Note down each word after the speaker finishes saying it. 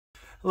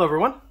Hello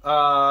everyone.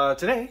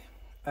 Today,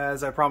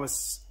 as I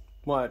promised,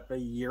 a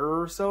year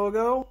or so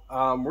ago,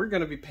 we're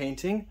going to be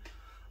painting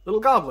Little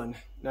Goblin.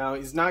 Now,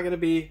 he's not going to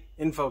be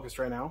in focus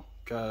right now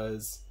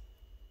because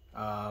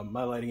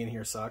my lighting in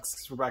here sucks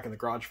because we're back in the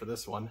garage for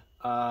this one.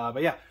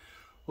 But yeah,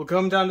 we'll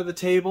come down to the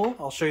table.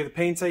 I'll show you the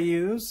paints I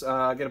use,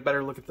 get a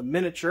better look at the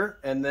miniature,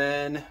 and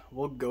then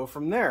we'll go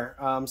from there.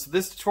 So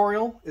this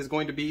tutorial is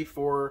going to be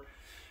for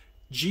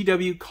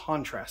GW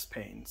contrast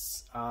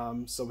paints.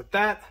 So with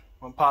that,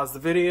 I'm gonna pause the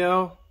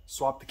video,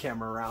 swap the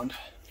camera around.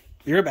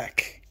 Be right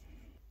back.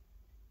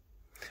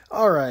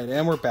 All right,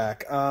 and we're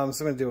back. So I'm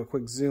gonna do a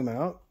quick zoom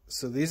out.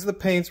 So these are the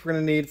paints we're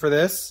gonna need for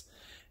this.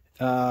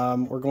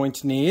 We're going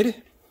to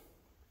need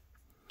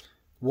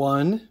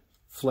 1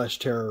 Flesh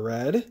Terror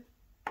Red,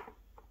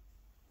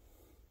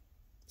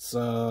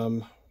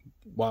 some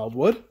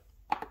Wildwood,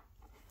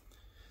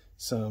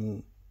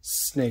 some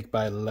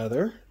Snakebite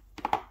Leather,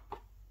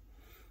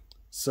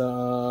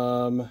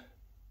 some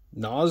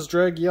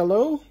Nosdrag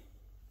Yellow,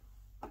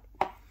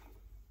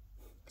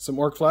 some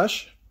Orc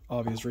Flesh,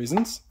 obvious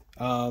reasons,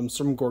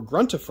 some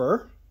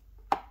Gorgruntifer,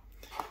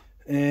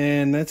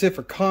 and that's it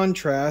for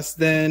contrast.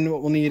 Then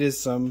what we'll need is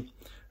some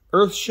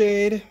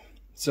Earthshade,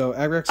 so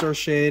Agrex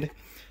Earthshade.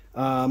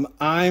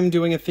 I'm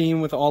doing a theme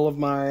with all of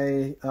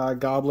my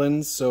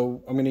goblins,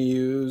 so I'm going to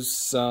use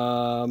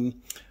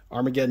some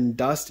Armageddon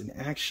Dust, and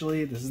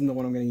actually, this isn't the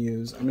one I'm going to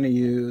use. I'm going to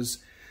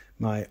use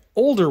my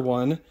older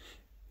one.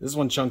 This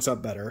one chunks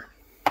up better.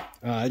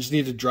 I just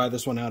need to dry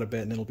this one out a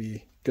bit and it'll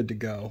be good to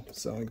go.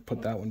 So I can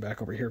put that one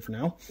back over here for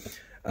now.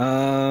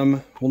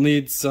 We'll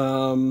need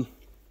some,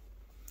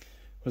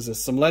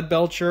 some Lead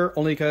Belcher,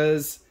 only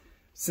because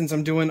since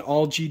I'm doing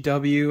all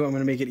GW, I'm going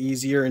to make it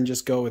easier and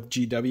just go with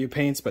GW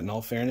paints. But in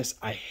all fairness,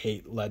 I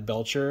hate Lead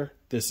Belcher.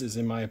 This is,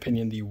 in my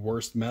opinion, the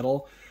worst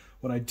metal.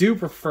 What I do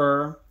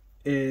prefer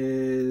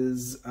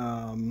is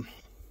Gunmetal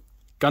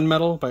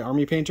by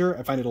Army Painter.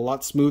 I find it a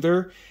lot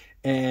smoother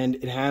and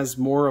it has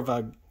more of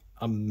a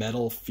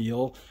metal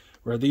feel,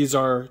 where these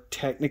are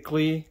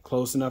technically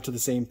close enough to the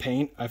same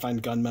paint. I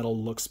find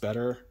gunmetal looks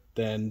better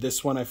than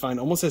this one. I find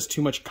almost has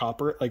too much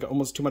copper, like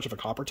almost too much of a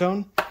copper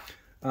tone.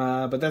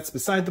 But that's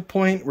beside the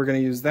point. We're going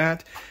to use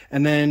that.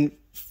 And then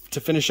to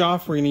finish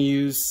off, we're going to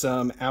use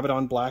some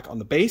Abaddon Black on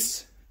the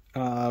base,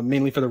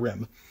 mainly for the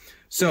rim.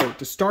 So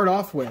to start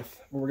off with,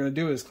 what we're going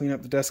to do is clean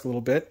up the desk a little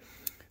bit.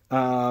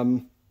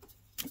 I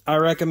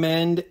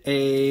recommend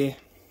a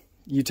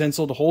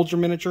utensil to hold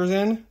your miniatures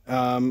in.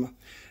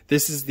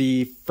 This is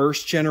the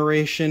first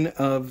generation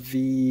of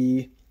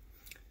the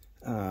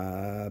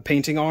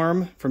painting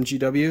arm from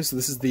GW. So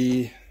this is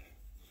the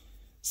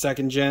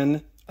second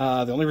gen.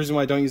 The only reason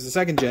why I don't use the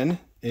second gen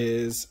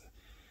is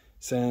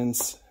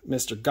since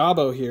Mr.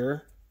 Gobbo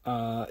here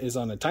is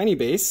on a tiny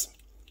base.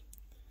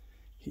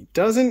 He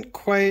doesn't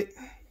quite...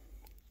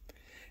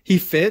 He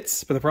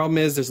fits, but the problem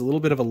is there's a little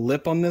bit of a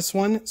lip on this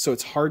one, so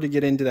it's hard to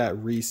get into that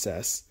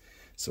recess.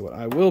 So what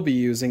I will be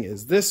using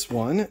is this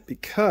one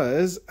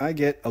because I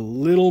get a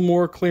little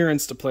more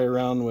clearance to play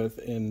around with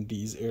in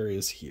these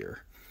areas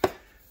here.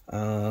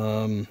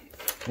 We'll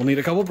need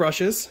a couple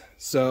brushes.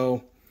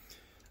 So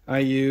I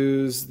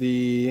use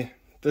I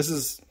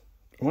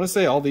want to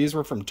say all these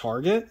were from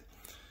Target.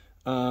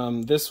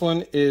 This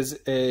one is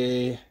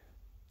a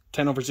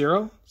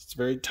 10/0. It's a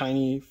very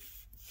tiny,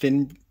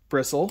 thin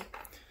bristle.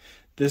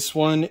 This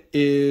one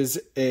is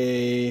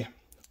a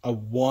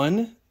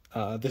 1.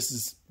 This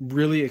is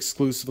really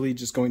exclusively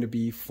just going to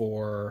be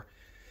for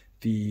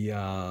the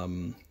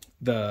Armageddon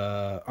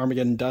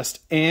Dust,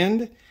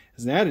 and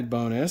as an added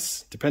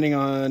bonus, depending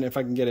on if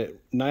I can get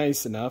it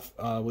nice enough,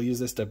 we'll use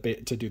this to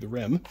do the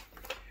rim.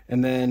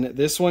 And then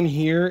this one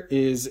here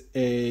is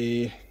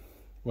a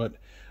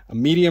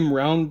medium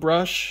round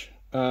brush.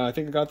 I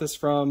think I got this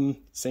from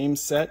same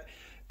set.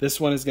 This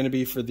one is going to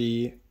be for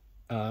the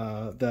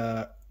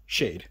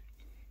shade.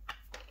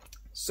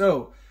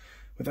 So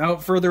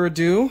without further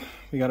ado,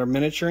 we got our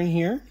miniature in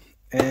here,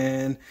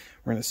 and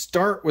we're going to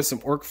start with some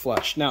Orc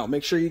Flesh. Now,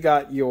 make sure you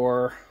got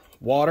your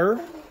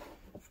water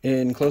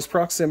in close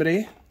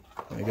proximity.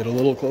 Get a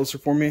little closer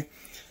for me.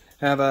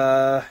 Have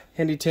a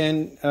handy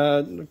tin,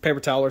 paper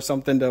towel or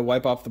something to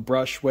wipe off the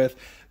brush with.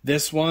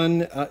 This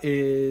one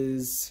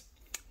is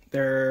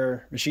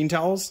their machine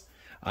towels.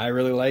 I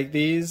really like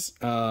these,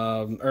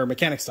 or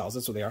mechanics towels,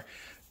 that's what they are.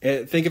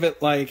 Think of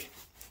it like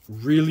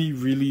really,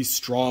 really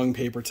strong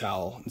paper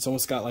towel. It's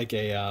almost got like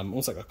a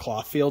almost like a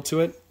cloth feel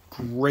to it.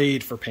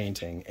 Great for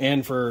painting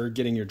and for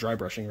getting your dry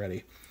brushing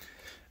ready.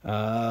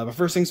 But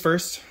first things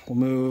first, we'll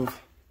move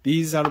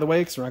these out of the way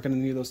because we're not going to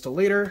need those till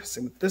later.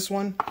 Same with this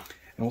one.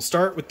 And we'll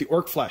start with the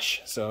Orc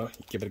Flesh. So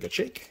give it a good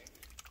shake.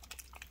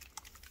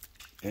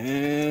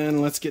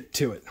 And let's get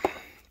to it.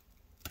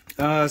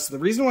 So the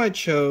reason why I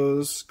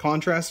chose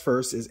contrast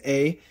first is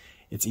A,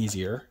 it's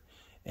easier,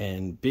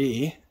 and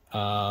B,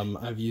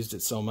 I've used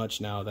it so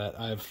much now that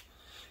I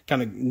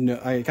kind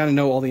of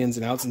know all the ins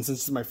and outs. And since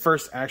this is my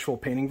first actual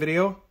painting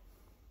video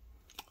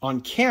on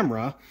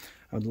camera,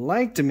 I would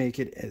like to make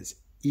it as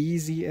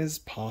easy as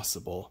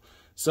possible.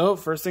 So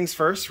first things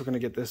first, we're going to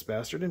get this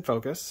bastard in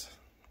focus.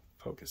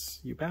 Focus,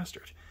 you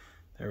bastard.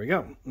 There we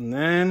go. And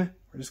then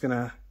we're just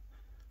gonna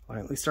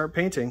lightly start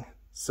painting.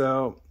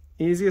 So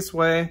easiest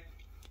way,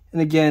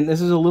 and again, this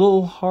is a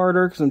little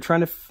harder because I'm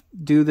trying to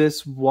do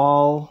this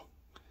while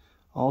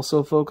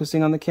also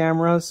focusing on the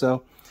camera.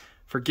 So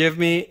forgive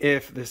me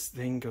if this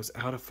thing goes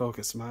out of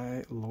focus,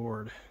 my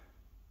lord.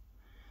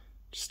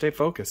 Just stay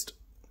focused.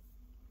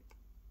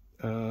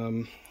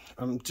 I'm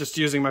just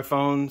using my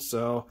phone,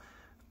 so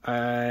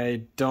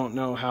I don't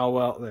know how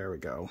well, there we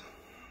go.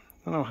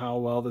 I don't know how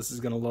well this is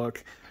gonna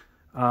look.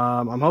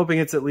 I'm hoping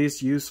it's at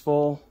least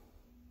useful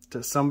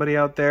to somebody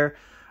out there.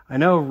 I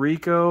know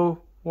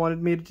Rico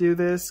wanted me to do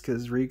this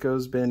because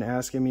Rico's been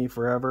asking me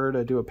forever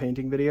to do a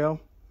painting video.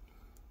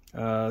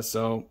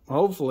 So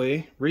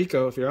hopefully,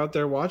 Rico, if you're out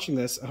there watching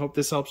this, I hope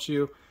this helps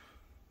you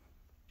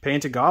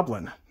paint a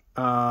goblin.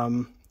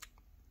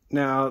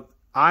 Now,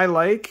 I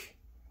like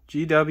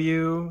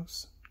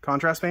GW's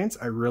contrast paints.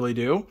 I really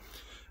do.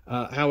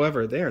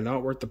 However, they are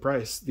not worth the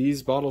price.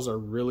 These bottles are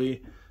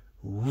really,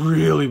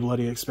 really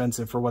bloody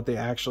expensive for what they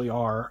actually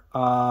are.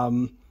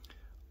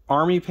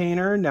 Army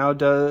Painter now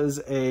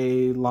does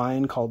a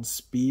line called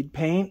Speed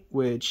Paint,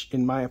 which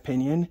in my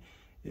opinion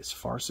is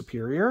far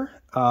superior.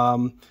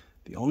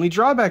 The only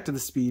drawback to the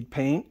Speed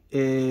Paint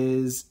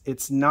is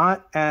it's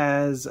not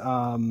as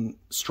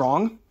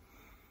strong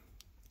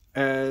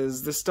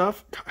as this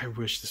stuff. God, I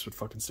wish this would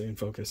fucking stay in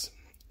focus.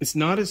 It's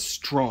not as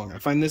strong. I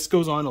find this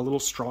goes on a little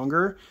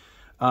stronger.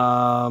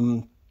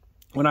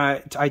 When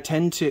I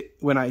tend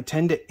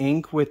to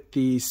ink with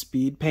the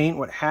Speed Paint,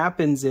 what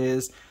happens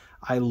is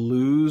I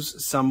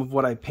lose some of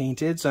what I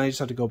painted, so I just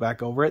have to go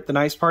back over it. The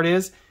nice part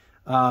is,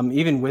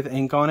 even with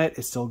ink on it,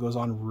 it still goes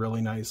on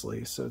really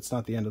nicely, so it's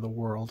not the end of the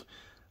world.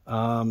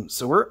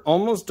 So we're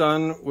almost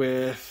done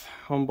with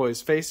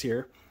Homeboy's face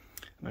here,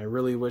 and I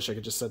really wish I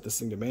could just set this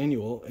thing to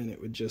manual and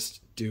it would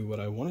just do what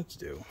I want it to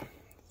do.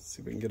 Let's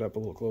see if we can get up a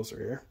little closer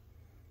here.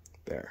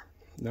 There.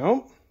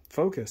 No,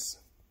 focus.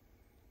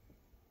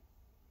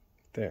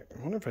 There.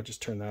 I wonder if I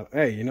just turn that.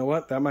 Hey, you know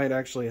what? That might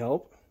actually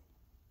help.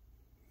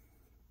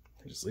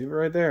 Just leave it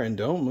right there and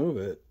don't move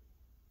it.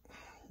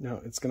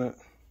 No, it's gonna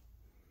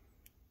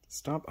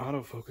stop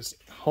autofocus.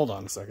 Hold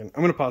on a second.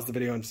 I'm gonna pause the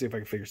video and see if I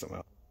can figure something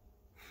out.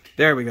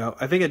 There we go.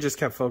 I think it just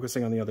kept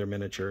focusing on the other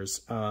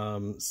miniatures.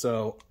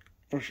 So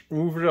let's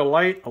move the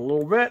light a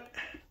little bit.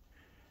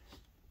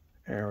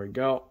 There we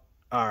go.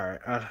 All right,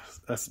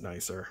 that's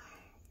nicer.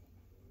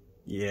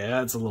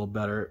 Yeah, it's a little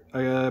better.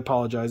 I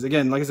apologize.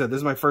 Again, like I said, this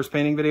is my first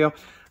painting video.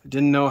 I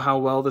didn't know how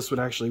well this would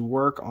actually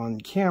work on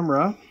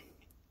camera.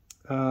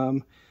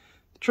 The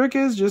trick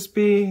is just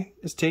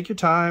take your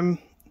time.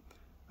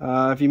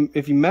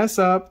 If you mess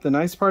up, the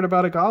nice part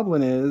about a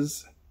goblin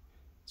is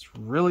it's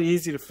really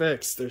easy to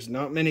fix. There's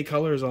not many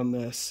colors on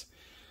this.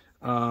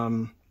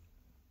 We're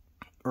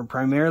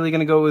primarily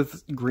going to go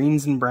with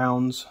greens and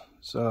browns.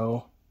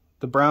 So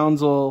the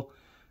browns will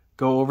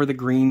go over the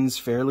greens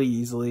fairly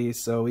easily.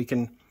 So we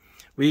can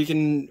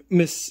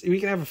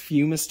have a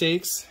few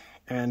mistakes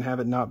and have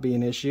it not be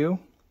an issue.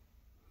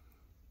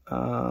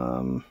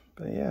 But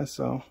yeah,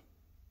 so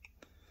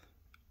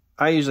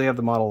I usually have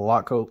the model a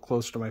lot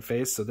closer to my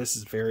face, so this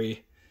is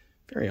very,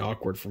 very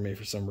awkward for me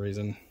for some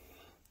reason.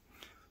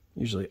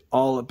 Usually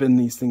all up in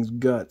these things'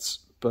 guts,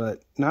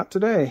 but not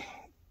today.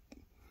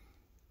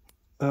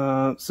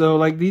 So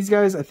like these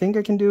guys, I think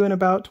I can do in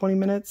about 20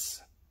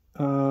 minutes.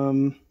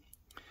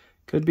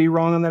 Could be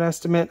wrong on that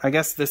estimate. I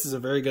guess this is a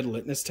very good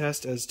litmus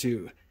test as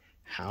to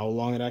how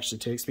long it actually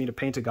takes me to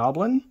paint a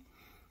goblin.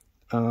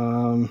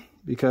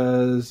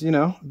 Because, you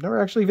know, I've never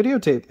actually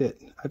videotaped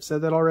it. I've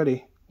said that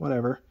already.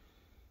 Whatever.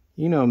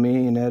 You know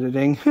me in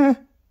editing.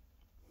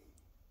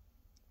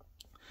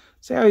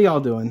 So how y'all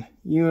doing?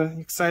 You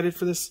excited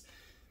for this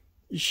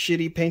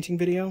shitty painting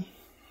video?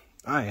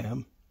 I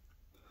am.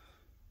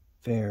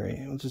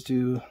 Very. We'll just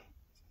do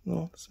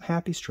some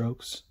happy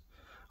strokes.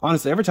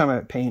 Honestly, every time I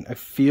paint, I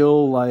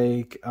feel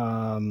like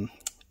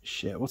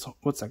shit.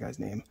 What's that guy's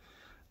name?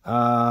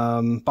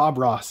 Bob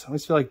Ross. I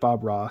always feel like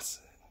Bob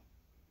Ross.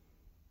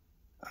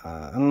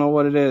 I don't know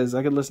what it is.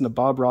 I could listen to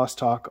Bob Ross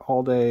talk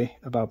all day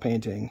about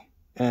painting,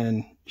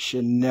 and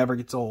shit never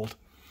gets old.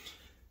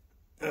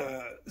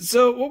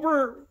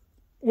 So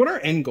what our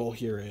end goal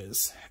here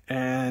is,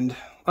 and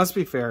let's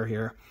be fair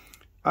here,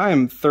 I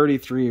am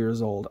 33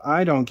 years old.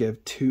 I don't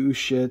give two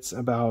shits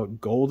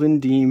about golden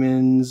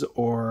demons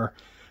or,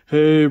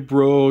 hey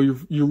bro,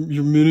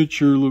 your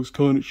miniature looks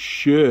kind of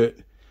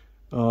shit.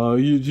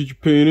 Did you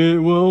paint it?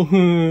 Well,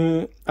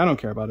 I don't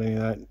care about any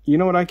of that. You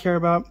know what I care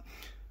about?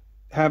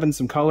 Having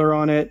some color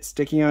on it,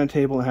 sticking on a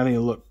table, and having it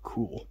look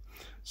cool.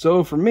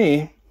 So for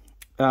me,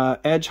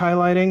 edge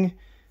highlighting,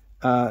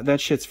 that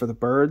shit's for the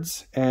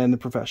birds and the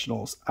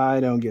professionals. I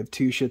don't give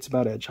two shits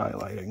about edge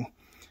highlighting.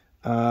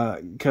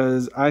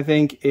 Because I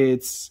think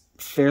it's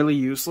fairly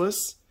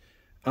useless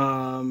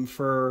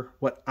for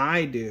what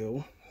I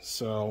do.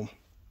 So,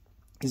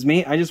 as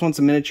me, I just want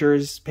some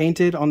miniatures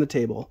painted on the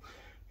table.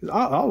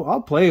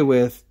 I'll play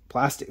with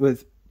plastic,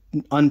 with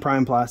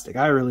unprimed plastic.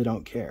 I really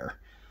don't care.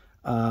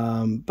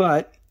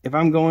 But if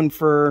I'm going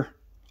for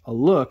a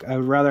look, I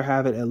would rather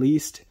have it at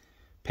least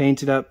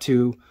paint it up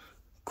to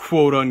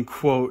quote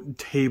unquote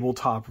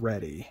tabletop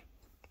ready,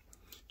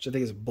 which I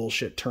think is a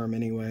bullshit term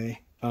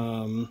anyway.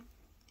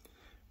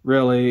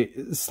 Really,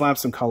 slap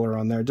some color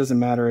on there. It doesn't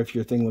matter if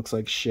your thing looks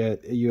like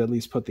shit. You at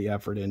least put the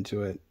effort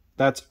into it.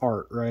 That's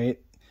art, right?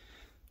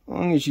 As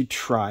long as you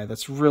try,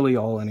 that's really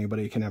all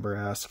anybody can ever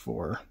ask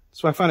for.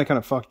 So I find it kind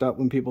of fucked up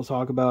when people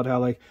talk about how,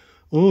 like,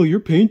 oh, your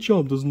paint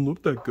job doesn't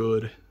look that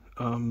good.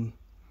 Who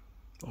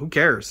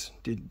cares?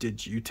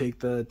 Did you take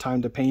the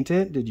time to paint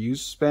it? Did you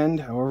spend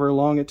however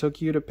long it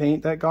took you to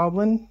paint that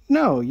goblin?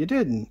 No, you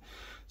didn't.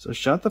 So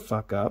shut the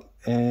fuck up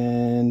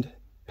and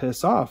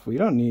piss off. We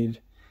don't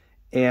need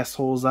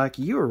assholes like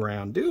you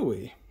around, do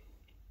we?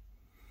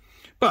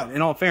 But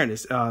in all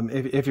fairness,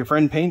 if your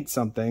friend paints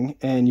something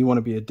and you want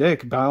to be a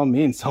dick, by all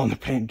means, tell them the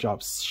paint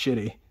job's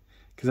shitty,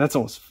 because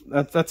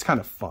that's kind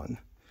of fun.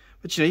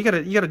 But you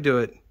gotta do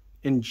it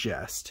in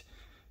jest,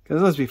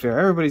 because let's be fair,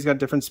 everybody's got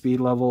different speed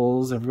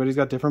levels, everybody's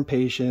got different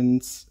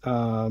patience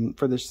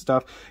for this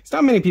stuff. It's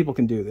not many people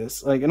can do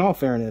this. Like, in all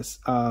fairness,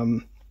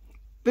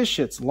 this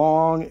shit's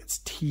long, it's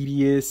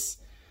tedious.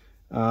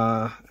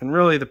 And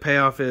really the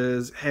payoff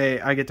is, hey,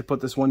 I get to put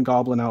this one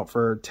goblin out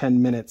for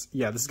 10 minutes.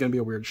 Yeah, this is going to be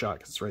a weird shot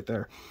because it's right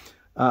there.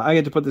 I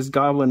get to put this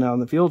goblin out in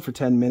the field for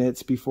 10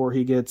 minutes before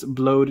he gets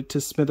blowed to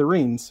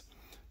smithereens.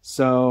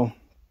 So,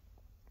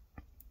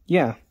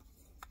 yeah.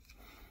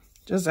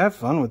 Just have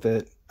fun with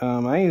it.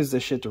 I use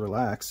this shit to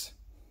relax.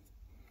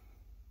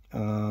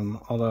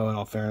 Although, in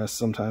all fairness,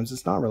 sometimes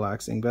it's not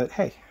relaxing. But,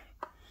 hey.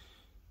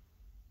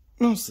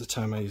 Most of the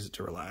time I use it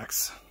to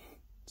relax.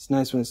 It's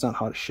nice when it's not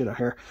hot as shit out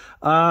here.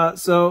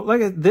 So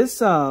like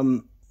this,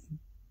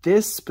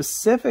 this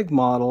specific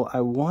model,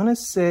 I want to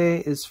say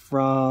is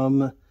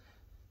from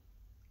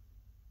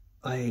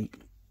like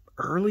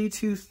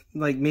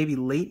maybe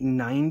late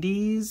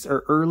 90s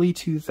or early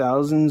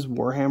 2000s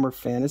Warhammer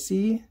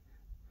Fantasy.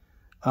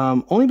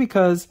 Only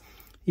because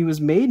he was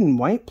made in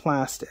white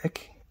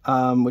plastic,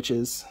 which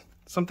is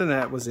something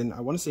that was in, I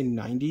want to say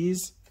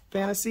 90s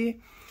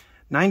Fantasy.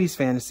 90s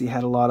Fantasy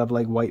had a lot of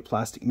like white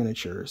plastic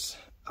miniatures.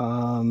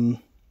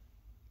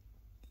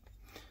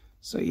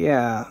 So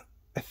yeah,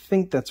 I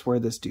think that's where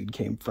this dude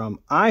came from.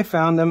 I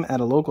found him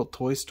at a local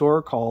toy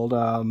store called,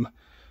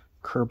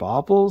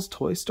 Kerbopple's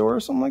Toy Store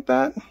or something like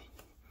that.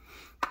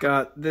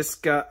 Got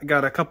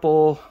a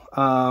couple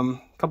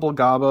of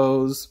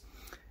gobos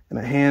and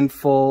a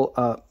handful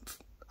of,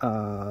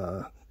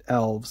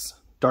 elves,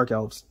 dark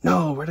elves.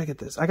 No, where'd I get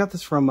this? I got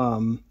this from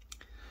a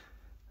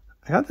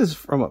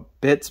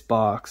Bits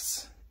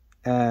box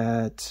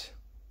at,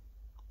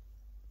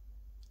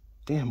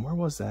 damn, where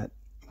was that?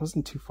 It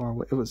wasn't too far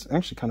away. It was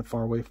actually kind of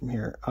far away from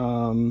here.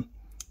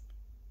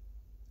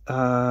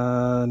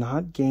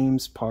 Not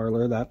Games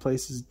Parlor. That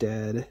place is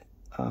dead.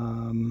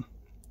 Not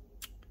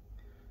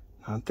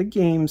the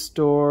game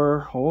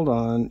store. Hold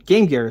on.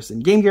 Game Garrison.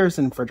 Game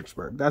Garrison in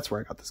Fredericksburg. That's where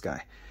I got this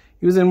guy.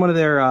 He was in one of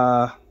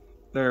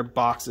their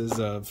boxes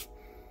of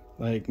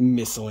like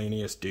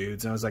miscellaneous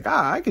dudes. And I was like,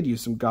 I could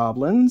use some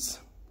goblins.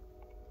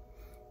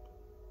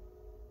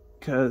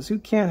 Because who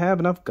can't have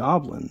enough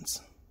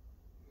goblins?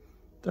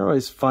 They're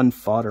always fun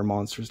fodder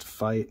monsters to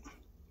fight.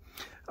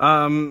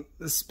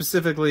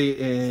 Specifically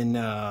in,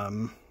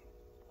 I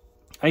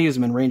use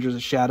them in Rangers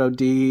of Shadow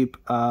Deep,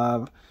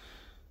 5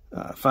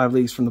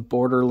 Leagues from the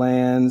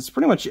Borderlands,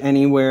 pretty much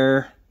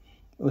anywhere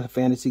with a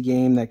fantasy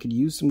game that could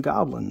use some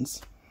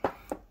goblins.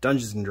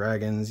 Dungeons and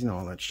Dragons, you know,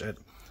 all that shit.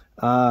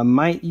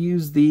 Might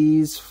use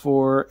these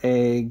for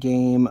a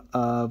game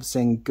of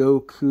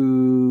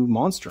Sengoku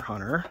Monster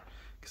Hunter,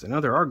 because I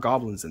know there are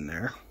goblins in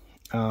there.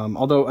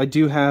 Although I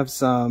do have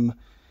some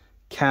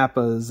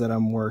Kappas that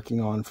I'm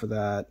working on for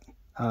that.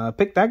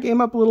 Picked that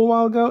game up a little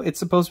while ago. It's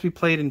supposed to be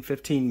played in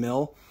 15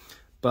 mil,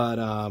 but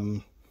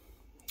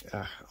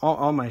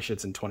all my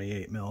shit's in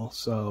 28 mil,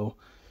 so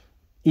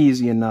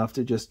easy enough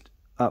to just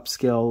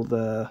upscale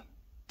the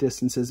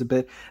distances a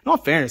bit. In all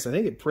fairness, I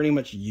think it pretty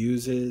much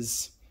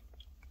uses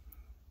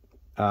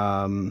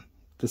the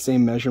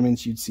same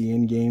measurements you'd see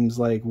in games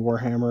like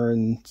Warhammer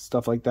and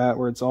stuff like that,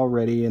 where it's all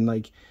ready and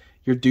like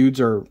your dudes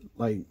are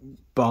like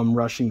bum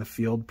rushing the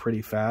field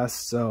pretty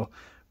fast. So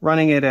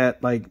running it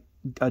at like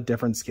a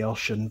different scale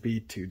shouldn't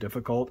be too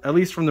difficult, at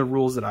least from the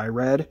rules that I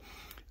read.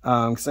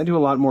 Because I do a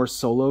lot more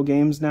solo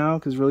games now,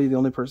 because really the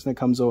only person that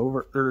comes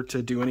over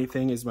to do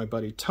anything is my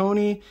buddy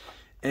Tony,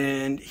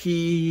 and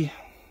he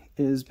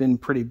has been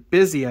pretty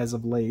busy as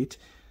of late.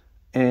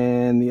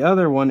 And the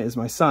other one is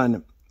my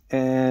son,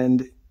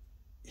 and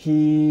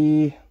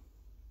he's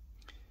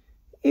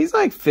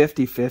like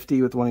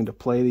 50-50 with wanting to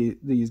play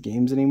these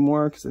games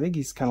anymore, because I think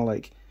he's kind of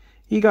like,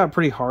 he got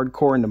pretty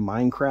hardcore into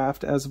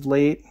Minecraft as of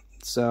late.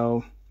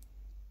 So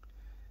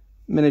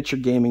miniature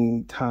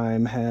gaming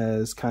time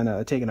has kind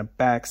of taken a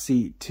back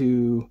seat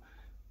to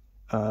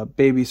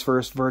baby's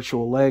first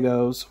virtual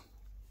Legos.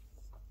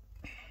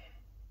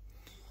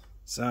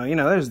 So, you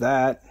know, there's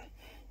that.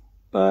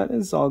 But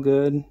it's all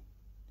good.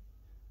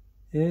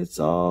 It's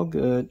all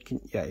good.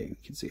 Yeah, you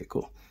can see it.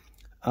 Cool.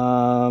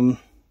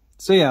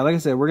 So yeah, like I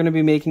said, we're going to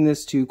be making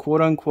this to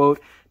quote-unquote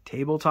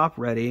tabletop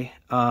ready.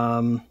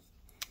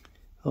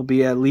 It'll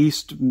be at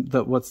least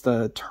what's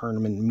the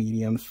tournament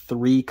medium,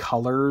 3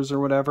 colors or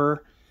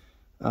whatever,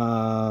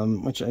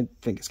 which I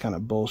think is kind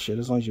of bullshit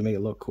as long as you make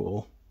it look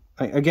cool.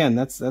 Again,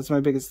 that's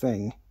my biggest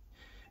thing.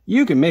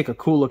 You can make a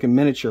cool looking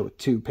miniature with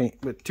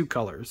two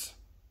colors.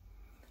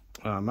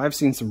 I've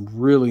seen some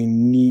really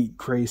neat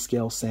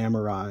grayscale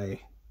samurai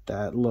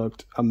that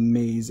looked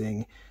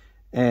amazing,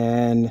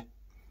 and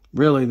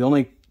really the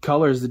only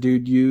colors the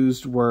dude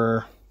used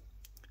were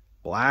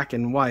black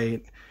and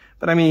white.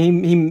 But I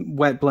mean, he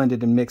wet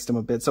blended and mixed them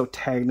a bit, so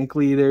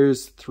technically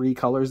there's 3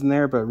 colors in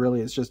there, but really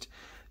it's just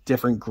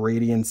different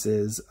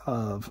gradiences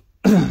of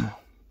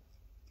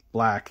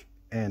black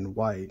and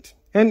white,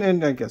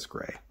 and I guess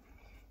gray.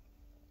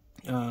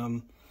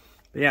 But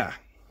yeah,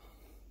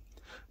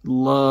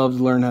 love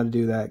to learn how to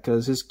do that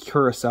because his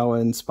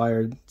Kurosawa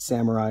inspired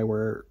samurai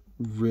were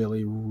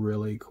really,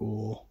 really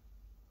cool.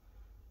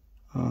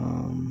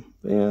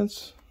 Yeah,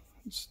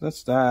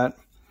 that's that.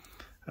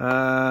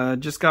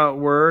 Just got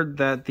word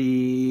that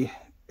the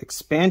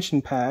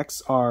expansion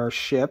packs are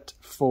shipped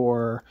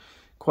for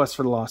Quest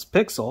for the Lost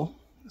Pixel,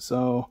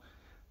 so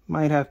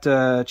might have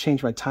to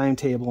change my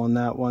timetable on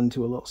that one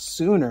to a little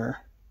sooner,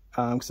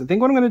 because I think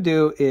what I'm going to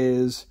do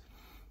is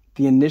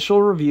the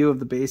initial review of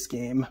the base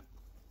game,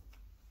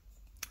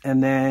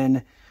 and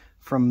then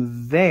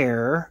from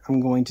there I'm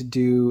going to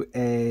do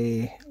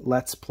a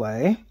Let's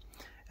Play,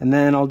 and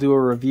then I'll do a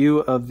review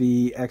of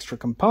the extra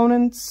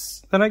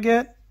components that I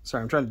get.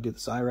 Sorry, I'm trying to do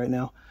this eye right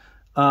now.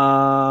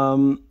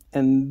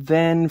 And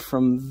then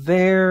from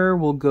there,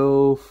 we'll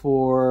go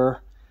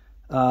for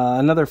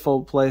another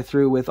full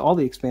playthrough with all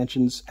the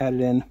expansions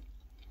added in.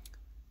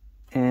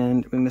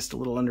 And we missed a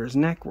little under his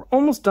neck. We're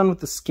almost done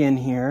with the skin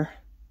here.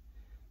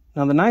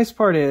 Now, the nice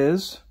part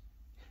is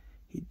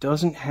he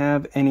doesn't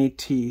have any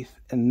teeth,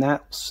 and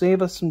that will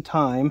save us some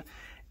time.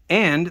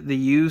 And the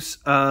use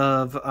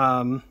of...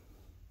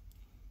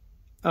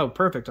 oh,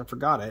 perfect. I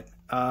forgot it.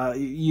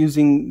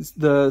 Using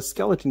the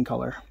skeleton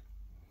color.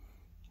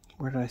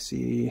 Where did I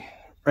see?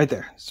 Right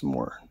there. Some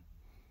more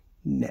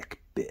neck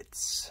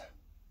bits.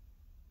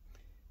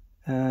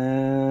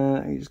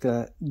 You just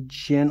gotta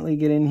gently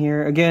get in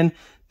here. Again,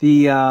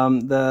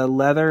 the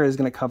leather is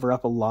gonna cover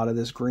up a lot of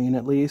this green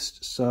at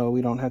least, so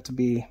we don't have to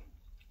be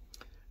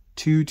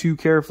too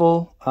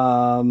careful.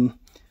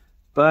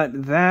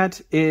 But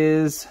that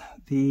is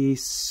the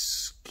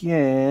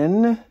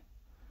skin.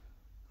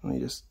 Let me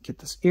just get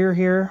this ear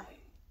here.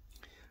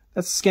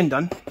 That's the skin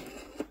done.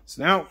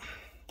 So now,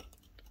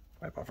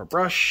 wipe off our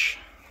brush.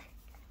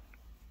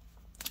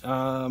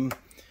 We're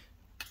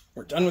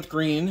done with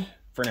green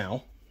for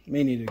now.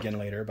 May need it again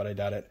later, but I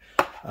doubt it.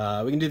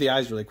 We can do the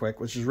eyes really quick,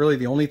 which is really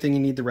the only thing you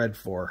need the red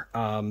for.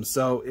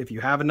 So if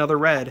you have another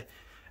red,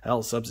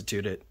 I'll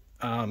substitute it.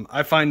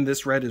 I find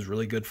this red is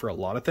really good for a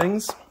lot of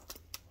things.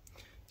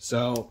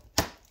 So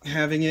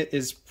having it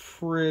is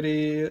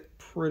pretty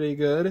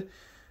good.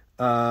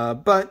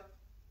 But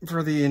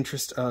for the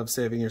interest of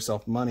saving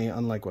yourself money,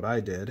 unlike what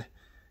I did,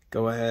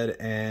 go ahead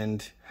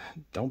and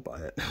don't buy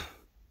it.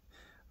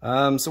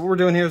 So what we're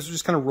doing here is we're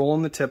just kind of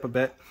rolling the tip a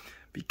bit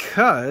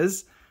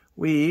because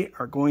we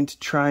are going to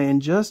try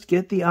and just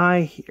get the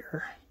eye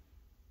here.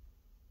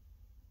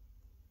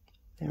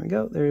 There we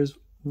go. There's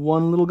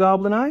one little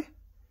goblin eye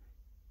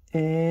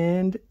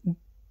and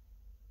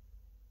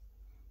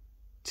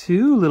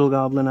 2 little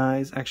goblin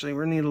eyes. Actually,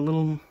 we're gonna need a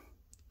little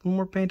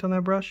more paint on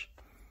that brush.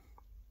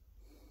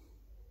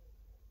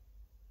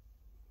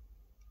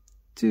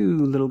 2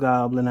 little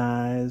goblin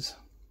eyes.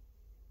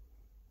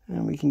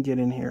 And we can get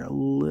in here a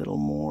little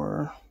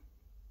more.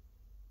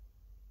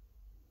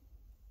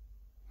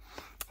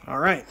 All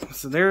right,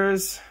 so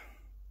there's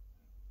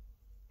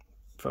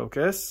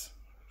focus.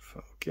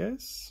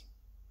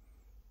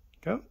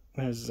 Go.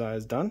 There's his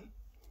eyes done.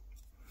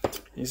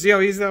 You see how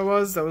easy that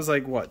was? That was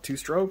like, what, 2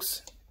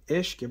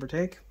 strokes-ish, give or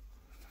take?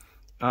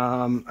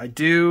 I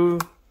do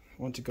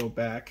want to go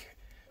back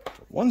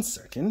for 1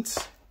 second.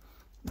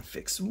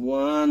 Fix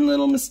one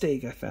little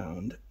mistake I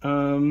found.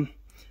 Now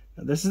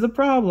this is the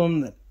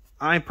problem that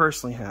I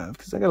personally have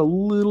because I got a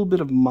little bit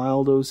of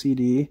mild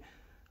OCD.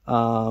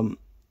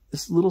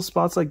 This little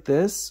spots like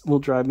this will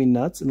drive me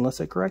nuts unless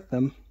I correct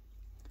them.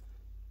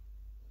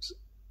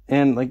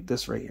 And like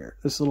this right here,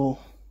 this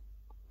little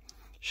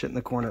shit in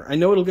the corner. I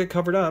know it'll get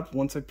covered up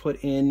once I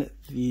put in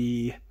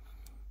the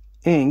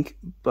ink,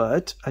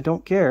 but I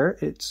don't care.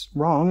 It's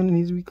wrong and it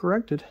needs to be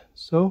corrected.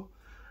 So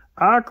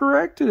I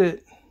corrected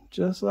it.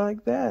 Just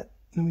like that.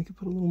 And we could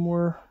put a little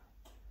more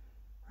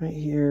right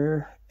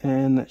here.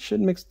 And that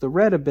should mix the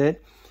red a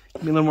bit.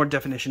 Give me a little more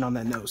definition on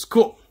that nose.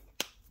 Cool.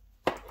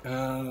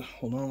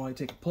 Hold on while I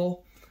take a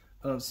pull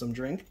of some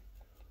drink.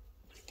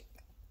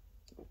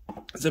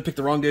 Because I picked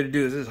the wrong day to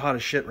do this. This is hot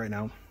as shit right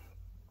now.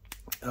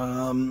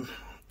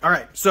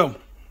 Alright, so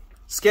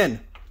skin.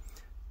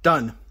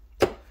 Done.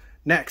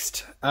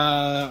 Next,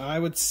 I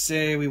would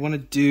say we want to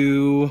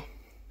do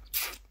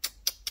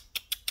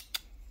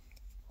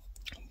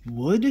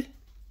wood.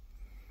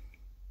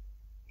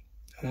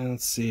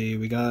 Let's see,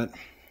 we got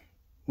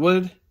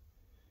wood.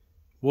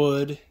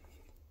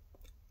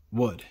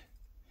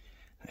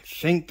 I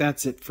think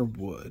that's it for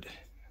wood.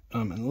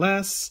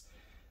 Unless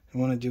I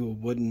want to do a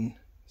wooden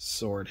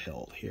sword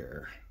hilt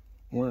here,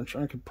 which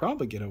I could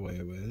probably get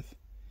away with,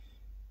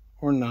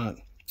 or not.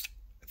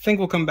 I think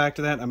we'll come back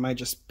to that. I might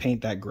just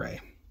paint that gray.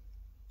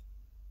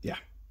 Yeah,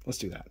 let's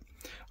do that.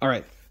 All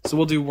right, so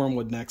we'll do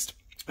wormwood next.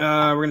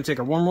 We're going to take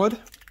our wormwood,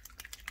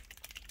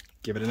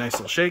 give it a nice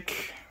little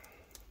shake,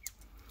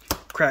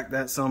 crack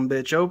that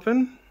sumbitch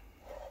open,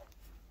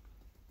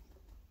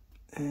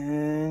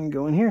 and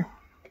go in here.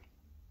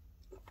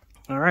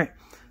 All right,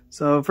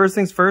 so first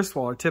things first,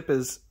 while our tip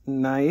is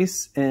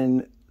nice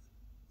and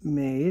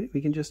made,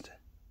 we can just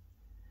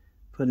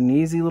put an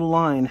easy little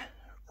line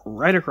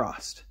right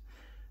across.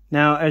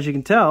 Now, as you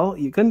can tell,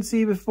 you couldn't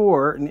see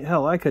before, and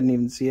hell, I couldn't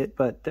even see it,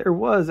 but there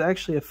was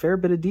actually a fair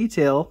bit of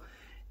detail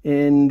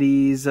in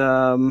these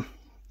arrows,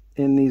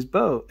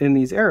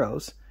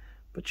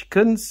 but you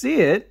couldn't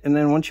see it. And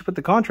then once you put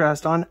the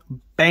contrast on,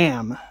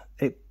 bam,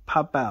 it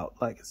pop out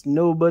like it's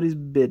nobody's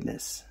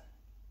business.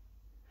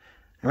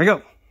 There we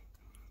go.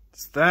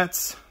 So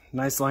that's a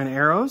nice line of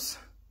arrows.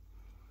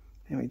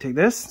 And we take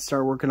this and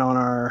start working on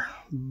our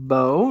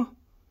bow.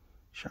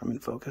 Charmin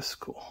focus,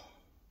 cool.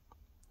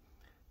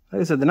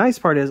 Like I said, the nice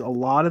part is a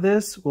lot of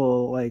this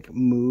will like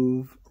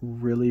move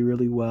really,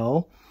 really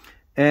well.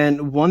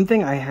 And one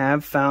thing I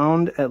have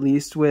found, at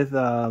least with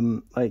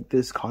like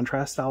this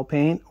contrast style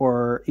paint,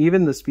 or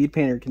even the speed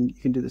painter, you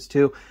can do this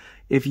too.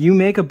 If you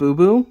make a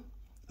boo-boo,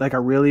 like a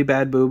really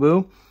bad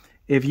boo-boo,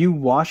 if you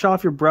wash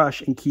off your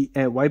brush and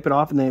wipe it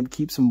off and then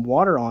keep some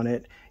water on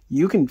it,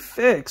 you can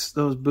fix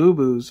those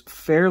boo-boos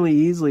fairly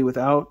easily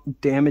without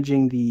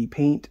damaging the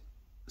paint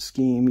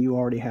scheme you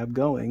already have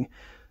going.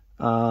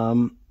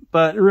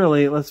 But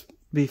really, let's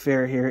be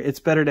fair here. It's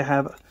better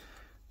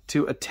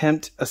to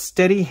attempt a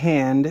steady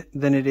hand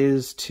than it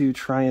is to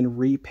try and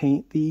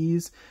repaint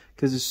these,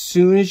 because as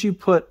soon as you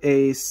put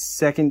a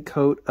second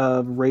coat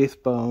of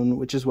Wraithbone,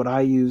 which is what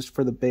I used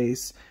for the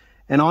base,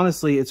 and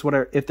honestly, it's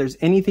what if there's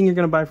anything you're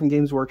going to buy from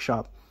Games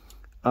Workshop,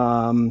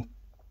 I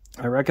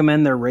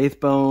recommend their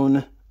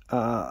Wraithbone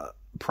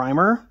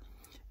primer.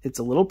 It's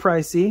a little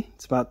pricey.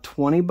 It's about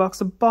 20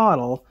 bucks a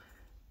bottle.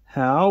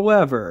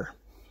 However,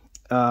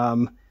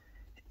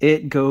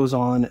 it goes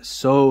on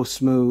so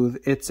smooth.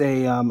 It's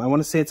a, I want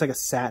to say it's like a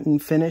satin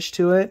finish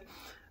to it.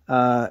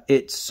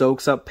 It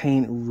soaks up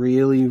paint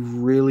really,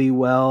 really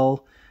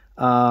well.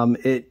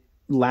 It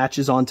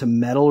latches onto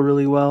metal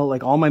really well.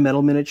 Like all my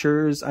metal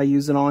miniatures, I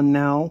use it on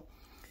now.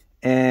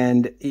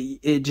 And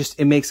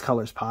it makes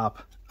colors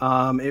pop.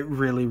 It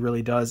really,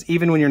 really does.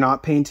 Even when you're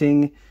not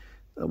painting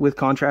with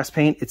contrast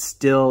paint,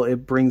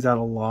 it brings out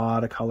a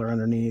lot of color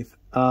underneath.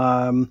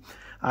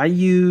 I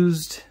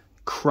used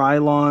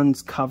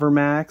Krylon's Cover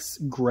Max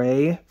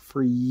Gray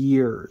for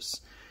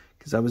years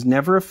because I was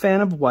never a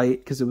fan of white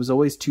because it was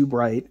always too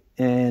bright,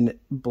 and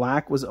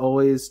black was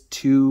always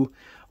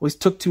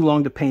took too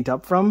long to paint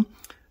up from.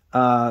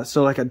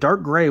 So like a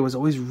dark gray was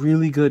always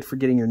really good for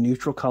getting your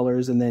neutral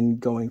colors and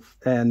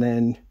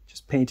then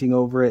just painting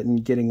over it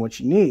and getting what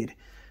you need.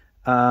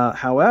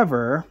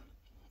 However,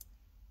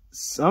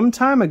 some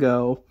time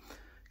ago,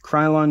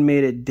 Krylon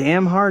made it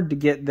damn hard to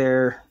get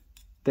their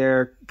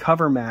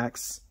Cover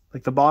Max,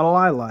 like the bottle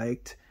I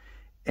liked,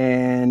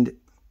 and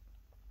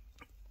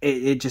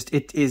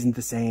it isn't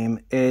the same.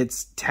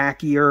 It's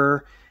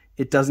tackier.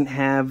 It doesn't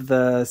have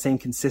the same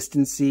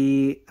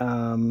consistency.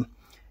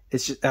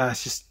 It's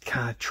just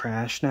kind of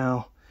trash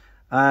now.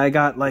 I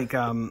got like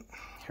here,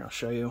 I'll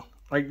show you.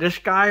 Like this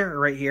guy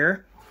right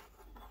here,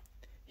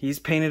 he's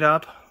painted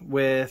up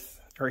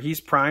with, or he's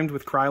primed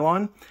with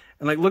Krylon,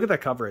 and like look at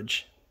that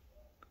coverage.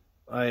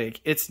 Like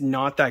it's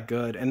not that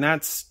good, and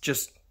that's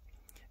just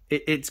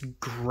it's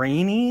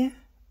grainy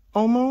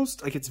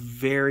almost. Like it's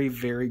very,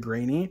 very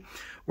grainy.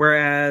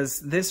 Whereas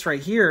this right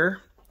here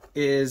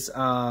is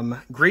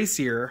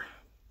Gracier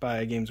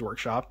by Games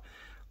Workshop.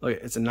 Look,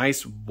 it's a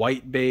nice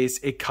white base.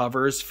 It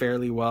covers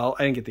fairly well.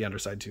 I didn't get the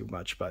underside too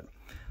much, but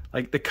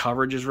like the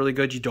coverage is really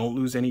good. You don't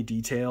lose any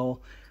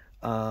detail.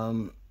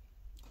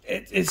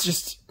 It's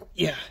just,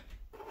 yeah.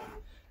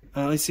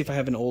 Let's see if I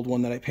have an old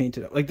one that I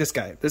painted up. Like this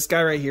guy. This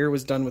guy right here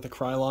was done with a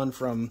Krylon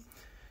from,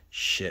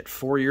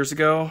 4 years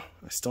ago.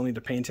 I still need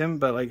to paint him,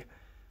 but like,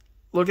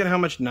 look at how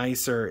much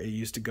nicer it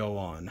used to go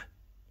on.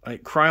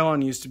 Like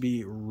Krylon used to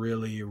be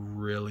really,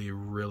 really,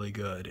 really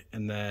good.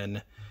 And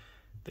then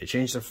they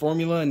changed their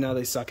formula and now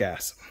they suck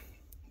ass.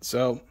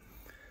 So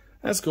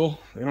that's cool.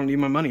 They don't need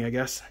my money, I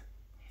guess.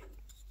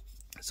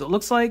 So it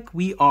looks like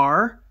we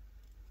are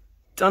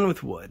done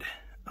with wood.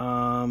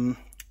 And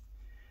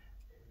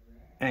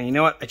you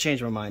know what? I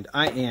changed my mind.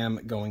 I'm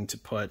going to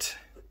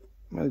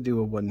do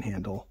a wooden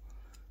handle.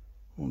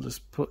 We'll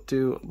just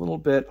do a little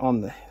bit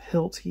on the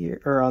hilt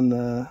here, or on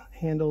the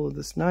handle of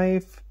this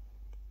knife.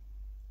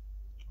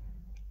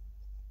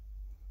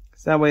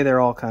 So that way they're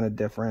all kind of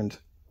different.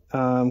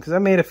 Because I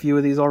made a few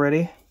of these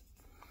already.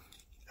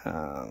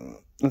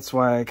 That's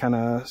why I kind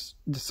of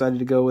decided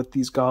to go with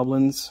these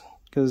goblins,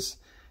 because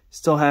I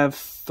still have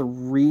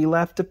 3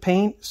 left to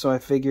paint. So I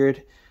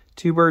figured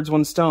Two birds,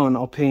 one stone.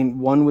 I'll paint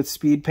one with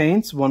speed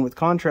paints, one with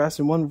contrast,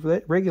 and one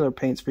with regular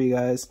paints for you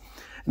guys.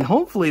 And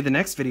hopefully the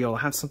next video will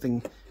have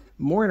something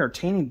more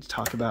entertaining to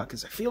talk about,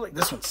 because I feel like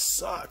this one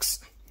sucks.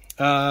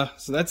 So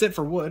that's it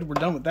for wood. We're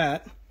done with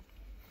that.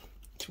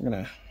 So we're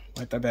going to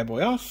wipe that bad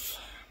boy off.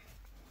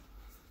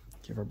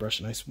 Give our brush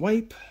a nice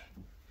wipe.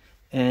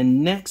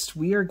 And next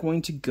we are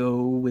going to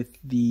go with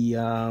the,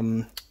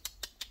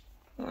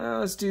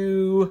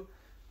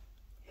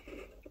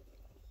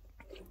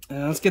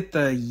 let's get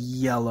the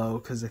yellow,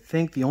 because I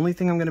think the only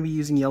thing I'm going to be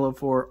using yellow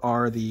for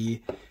are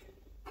the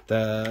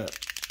arrow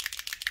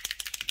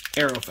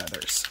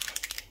feathers.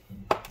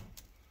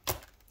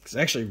 Because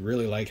I actually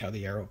really like how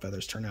the arrow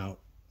feathers turn out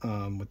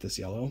with this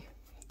yellow.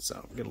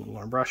 So get a little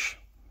arm brush.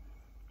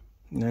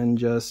 And then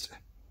just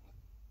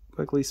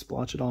quickly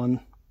splotch it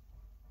on.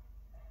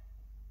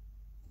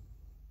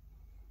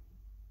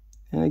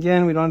 And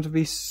again, we don't have to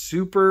be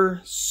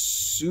super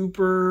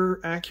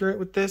accurate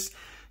with this,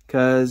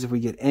 because if we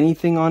get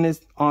anything on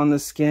the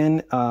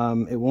skin,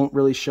 it won't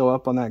really show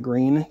up on that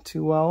green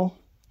too well.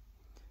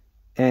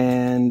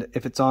 And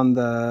if it's on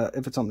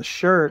the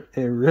shirt,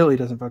 it really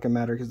doesn't fucking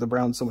matter, because the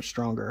brown's so much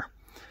stronger.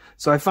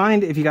 So I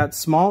find if you got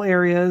small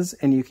areas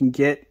and you can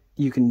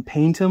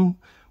paint them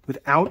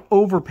without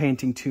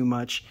overpainting too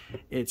much,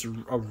 it's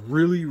a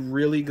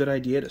really good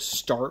idea to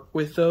start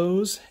with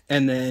those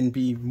and then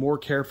be more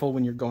careful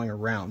when you're going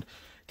around.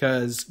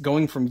 Because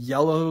going from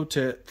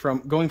Nosgoth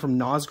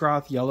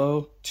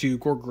yellow to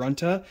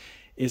Gorgrunta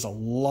is a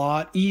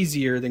lot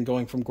easier than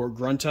going from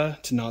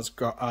Gorgrunta to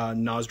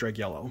Nosdrag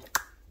yellow,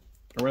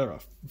 or whatever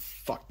the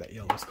fuck that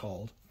yellow is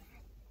called.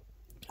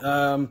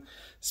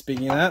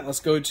 Speaking of that, let's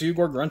go to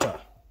Gorgrunta.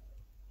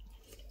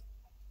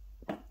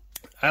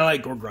 I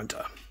like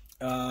Gorgrunta.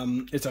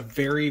 It's a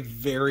very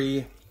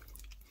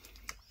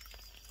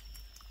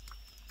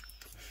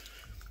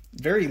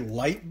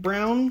light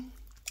brown.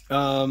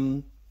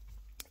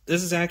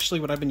 This is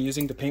actually what I've been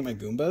using to paint my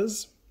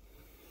Goombas.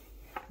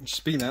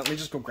 Speaking of that, let me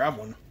just go grab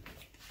one.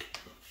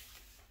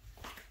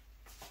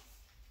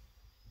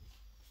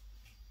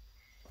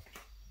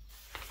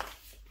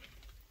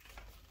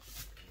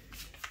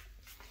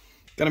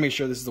 Gotta make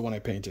sure this is the one I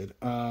painted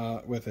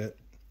with it.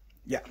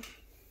 Yeah.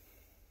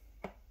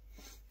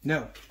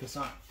 No, that's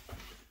not.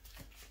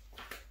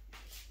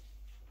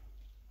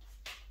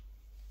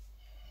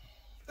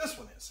 This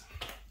one is.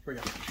 Here we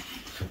go.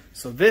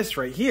 So this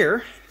right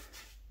here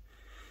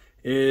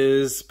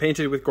is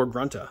painted with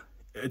Gorgrunta.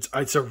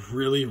 It's a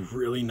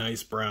really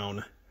nice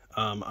brown.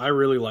 I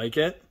really like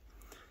it.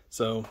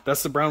 So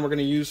that's the brown we're going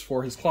to use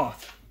for his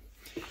cloth.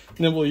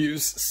 And then we'll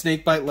use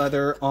snakebite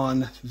leather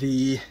on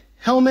the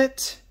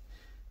helmet,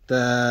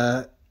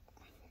 the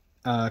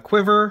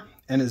quiver,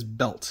 and his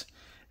belt.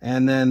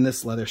 And then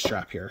this leather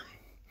strap here.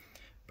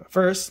 But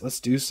first, let's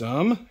do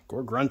some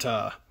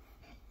Gorgrunta.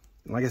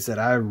 Like I said,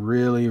 I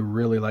really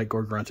like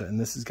Gorgrunta, and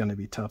this is going to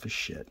be tough as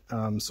shit.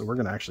 So we're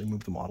going to actually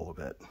move the model a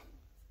bit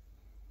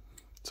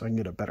so I can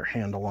get a better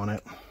handle on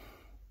it.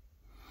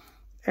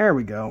 There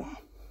we go.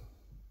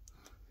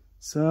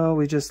 So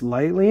we just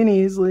lightly and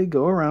easily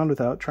go around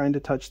without trying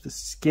to touch the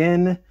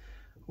skin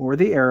or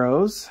the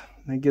arrows.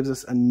 That gives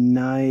us a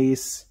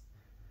nice,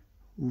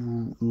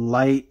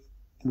 light,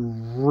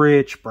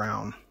 rich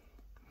brown.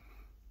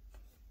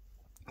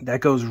 That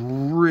goes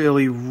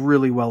really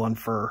well on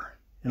fur,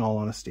 in all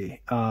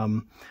honesty.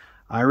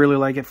 I really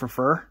like it for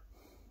fur,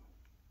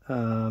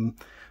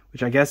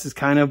 which I guess is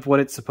kind of what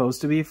it's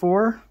supposed to be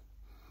for,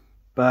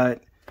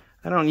 but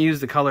I don't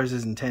use the colors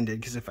as intended,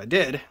 because if I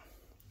did,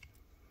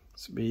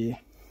 this would be,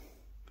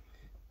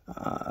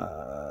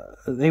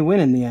 they win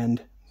in the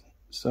end.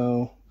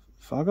 So,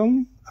 fuck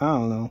them? I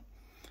don't know.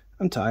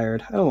 I'm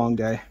tired. I had a long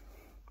day.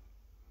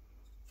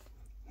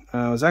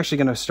 I was actually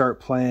going to start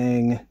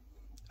playing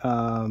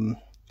Doki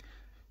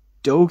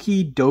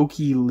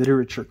Doki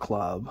Literature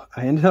Club.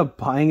 I ended up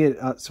buying it,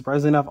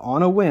 surprisingly enough,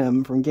 on a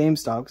whim from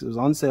GameStop, because it was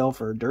on sale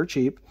for dirt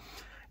cheap.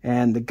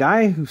 And the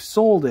guy who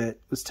sold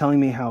it was telling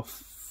me how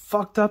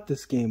fucked up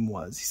this game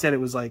was. He said it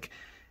was like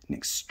an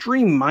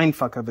extreme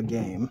mindfuck of a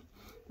game,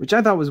 which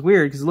I thought was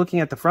weird, because looking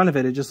at the front of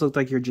it, it just looked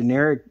like your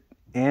generic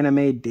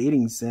anime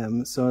dating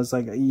sim. So I was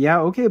like, yeah,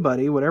 okay,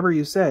 buddy, whatever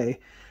you say.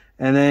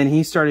 And then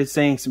he started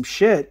saying some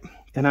shit,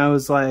 and I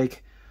was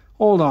like,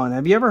 hold on,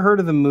 have you ever heard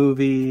of the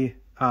movie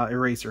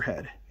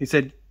Eraserhead? He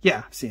said,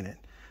 yeah, I've seen it.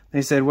 And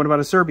he said, what about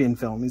a Serbian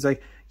film? He's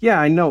like, yeah,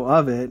 I know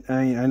of it.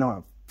 I know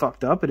how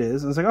fucked up it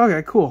is. And I was like,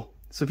 okay, cool.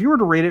 So if you were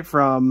to rate it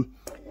from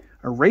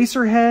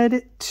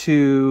Eraserhead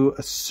to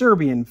a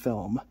Serbian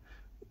film,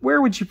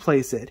 where would you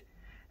place it?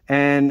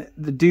 And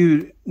the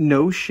dude,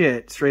 no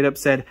shit, straight up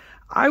said,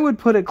 I would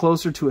put it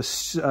closer to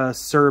a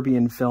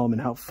Serbian film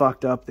and how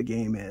fucked up the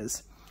game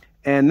is.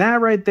 And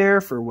that right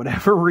there, for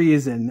whatever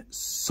reason,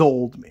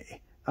 sold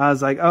me. I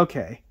was like,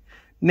 okay,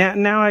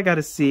 now I got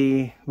to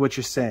see what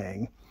you're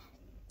saying.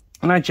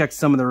 And I checked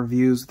some of the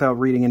reviews without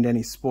reading into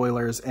any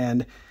spoilers,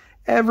 and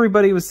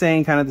everybody was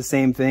saying kind of the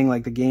same thing,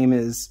 like the game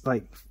is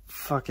like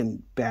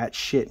fucking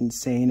batshit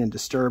insane and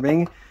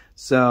disturbing.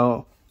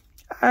 So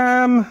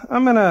I'm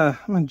gonna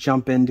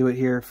jump into it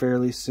here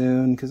fairly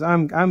soon because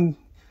I'm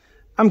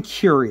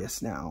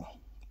curious now.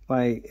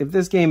 Like, if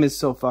this game is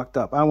so fucked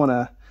up, I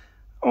wanna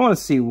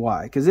see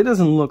why, because it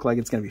doesn't look like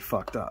it's gonna be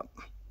fucked up.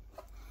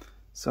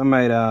 So I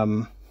might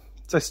as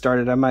I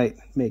started, I might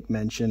make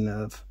mention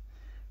of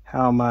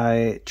how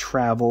my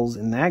travels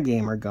in that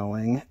game are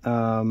going.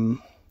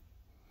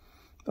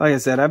 Like I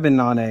said, I've been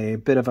on a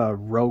bit of a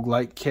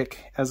roguelike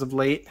kick as of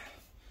late.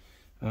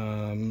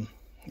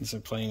 So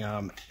playing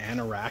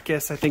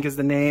Anarakis, I think is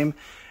the name,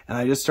 and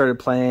I just started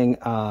playing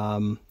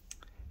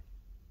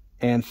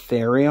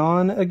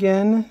Antherion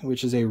again,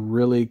 which is a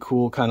really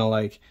cool kind of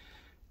like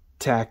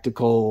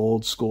tactical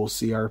old school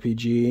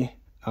CRPG,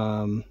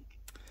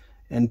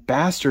 and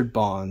Bastard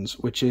Bonds,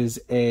 which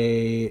is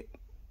a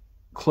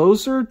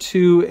closer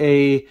to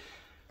a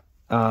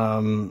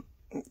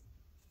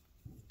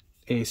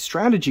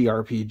strategy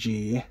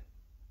RPG,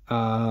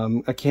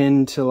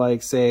 akin to,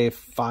 like, say,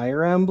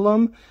 Fire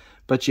Emblem,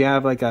 but you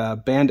have like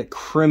a band of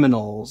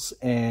criminals,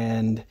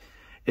 and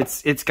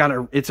it's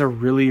a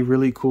really,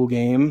 really cool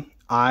game.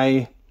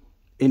 I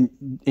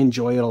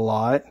enjoy it a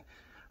lot.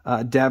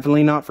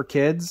 Definitely not for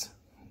kids.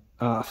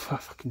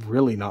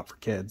 Really not for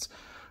kids.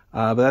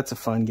 But that's a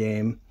fun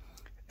game.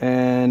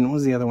 And what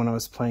was the other one I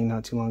was playing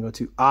not too long ago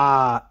too?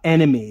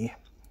 Enemy.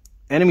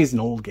 Enemy's an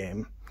old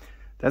game.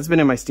 That's been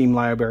in my Steam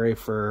library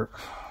for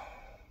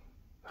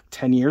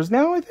 10 years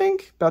now, I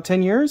think. About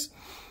 10 years.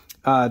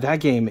 That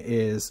game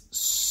is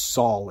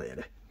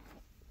solid.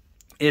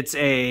 It's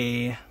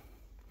a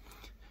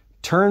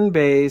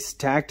turn-based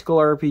tactical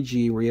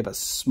RPG where you have a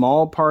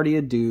small party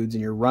of dudes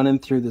and you're running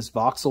through this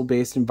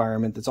voxel-based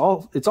environment. It's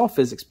all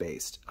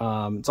physics-based.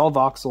 It's all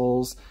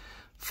voxels,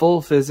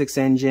 full physics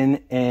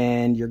engine,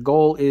 and your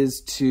goal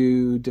is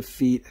to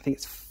defeat, I think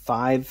it's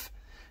five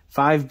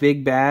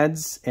big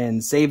bads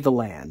and save the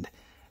land.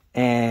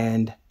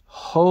 And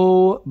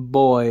oh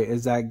boy,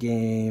 is that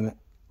game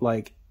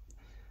like,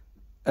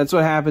 that's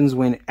what happens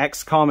when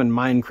XCOM and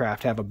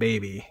Minecraft have a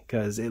baby,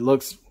 because it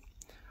looks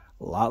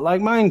a lot like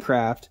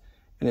Minecraft,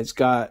 and it's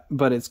got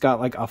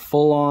like a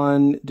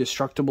full-on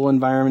destructible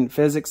environment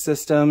physics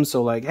system.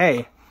 So like,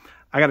 hey,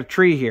 I got a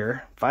tree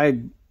here. If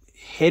I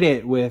hit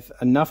it with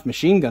enough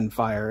machine gun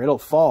fire, it'll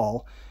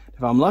fall.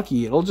 If I'm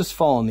lucky, it'll just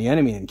fall on the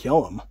enemy and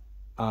kill him.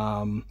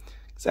 I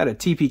had a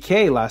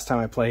TPK last time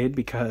I played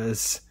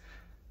because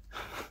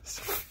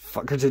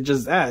fucker did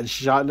just that.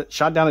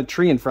 Shot down a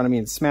tree in front of me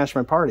and smashed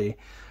my party,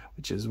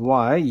 which is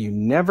why you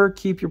never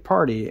keep your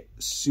party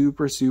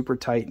super, super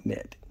tight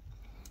knit.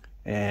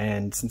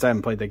 And since I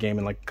haven't played that game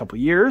in like a couple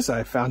years,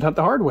 I found out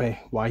the hard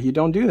way why you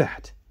don't do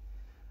that.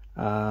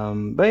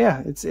 But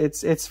yeah,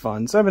 it's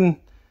fun. So I've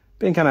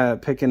been kind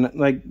of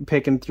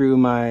picking through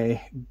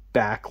my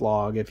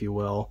backlog, if you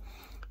will.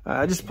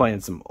 Just playing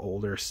some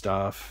older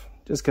stuff,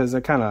 just because I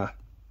kind of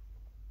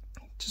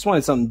just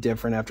wanted something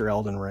different after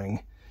Elden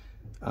Ring.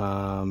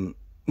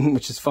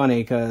 Which is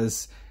funny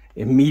because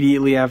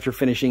immediately after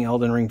finishing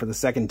Elden Ring for the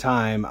second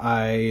time,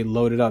 I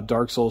loaded up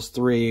Dark Souls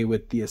 3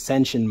 with the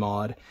Ascension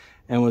mod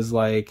and was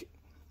like,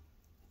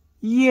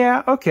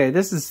 yeah, okay,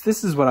 this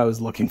is what I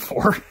was looking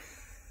for.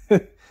 You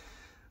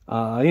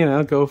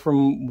know, go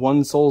from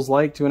one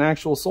Souls-like to an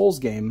actual Souls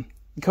game.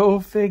 Go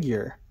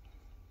figure.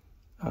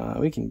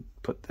 We can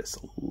put this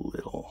we'll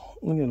get a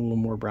little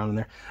more brown in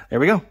there. There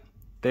we go.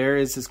 There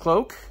is his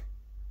cloak.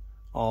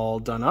 All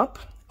done up.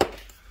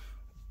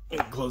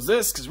 Close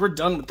this because we're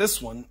done with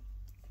this one.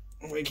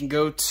 We can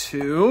go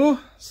to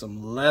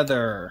some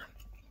leather.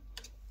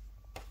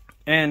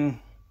 And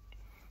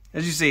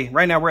as you see,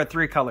 right now we're at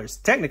 3 colors.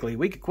 Technically,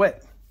 we could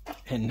quit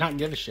and not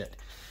give a shit.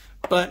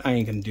 But I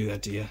ain't going to do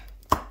that to you.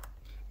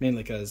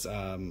 Mainly because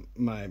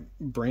my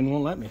brain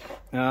won't let me.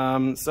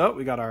 So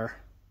we got our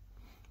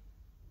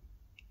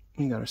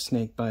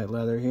snake bite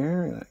leather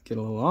here. Get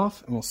a little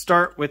off. And we'll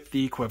start with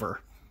the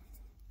quiver.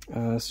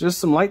 So just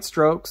some light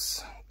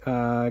strokes.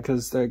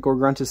 Because the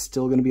Gorgrunt is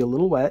still going to be a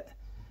little wet.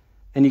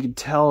 And you can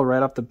tell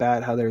right off the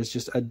bat how there's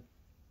just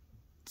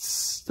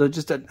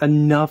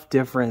enough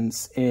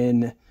difference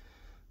in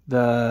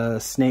the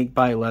snake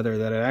bite leather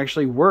that it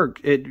actually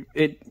worked.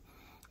 It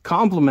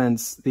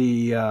complements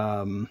the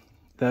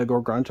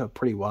Gorgrunta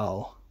pretty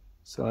well.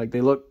 So like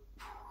they look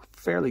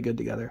fairly good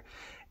together.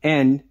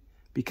 And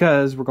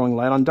because we're going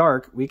light on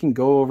dark, we can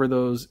go over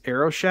those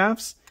arrow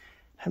shafts.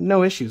 Have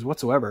no issues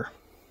whatsoever.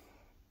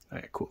 All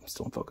right, cool. I'm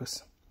still in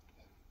focus.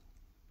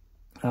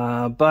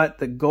 But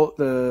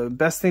the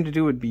best thing to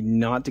do would be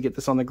not to get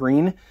this on the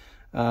green,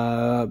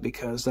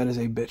 because that is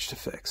a bitch to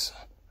fix.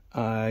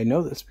 I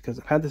know this because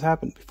I've had this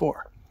happen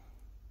before.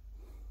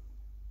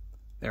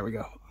 There we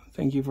go.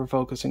 Thank you for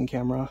focusing,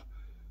 camera.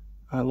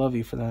 I love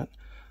you for that.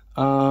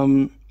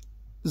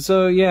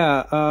 So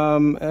yeah,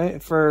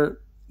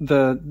 for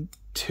the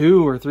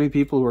 2 or 3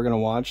 people who are going to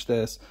watch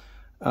this,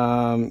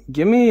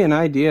 give me an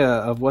idea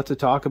of what to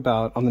talk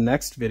about on the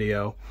next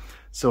video,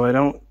 so I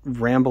don't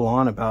ramble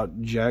on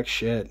about jack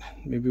shit.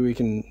 Maybe we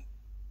can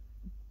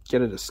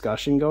get a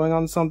discussion going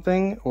on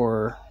something,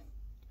 or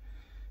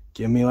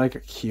give me like a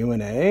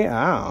Q&A.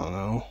 I don't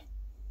know.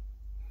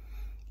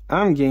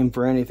 I'm game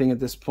for anything at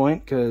this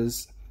point,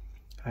 because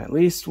I at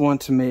least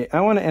want to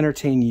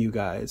entertain you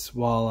guys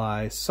while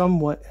I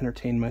somewhat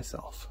entertain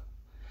myself.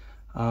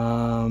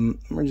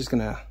 We're just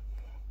gonna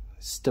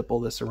stipple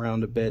this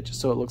around a bit just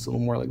so it looks a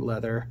little more like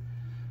leather.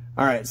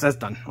 All right, so that's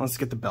done. Let's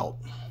get the belt.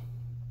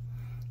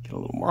 Get a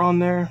little more on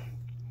there.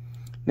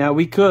 Now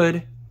we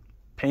could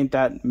paint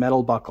that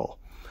metal buckle.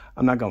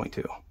 I'm not going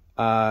to,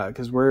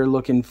 because we're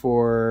looking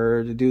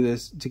to do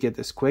this, to get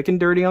this quick and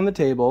dirty on the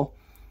table,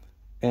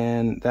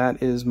 and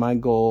that is my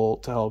goal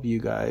to help you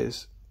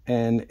guys.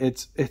 And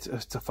it's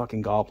a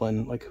fucking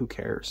goblin. Like, who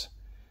cares?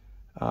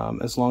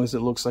 As long as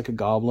it looks like a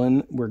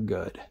goblin, we're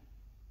good.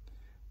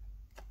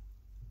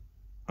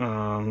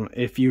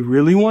 If you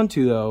really want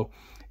to, though,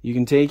 you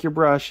can take your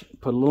brush,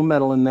 put a little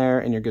metal in there,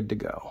 and you're good to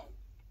go.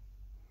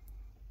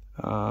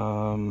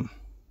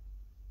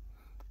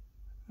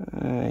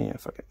 Yeah,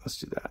 fuck it. Let's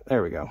do that.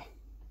 There we go.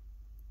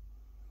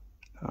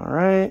 All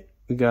right.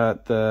 We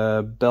got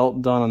the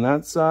belt done on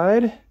that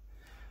side.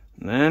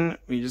 And then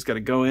we just got to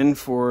go in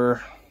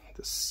for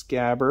the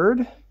scabbard.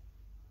 You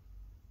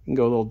can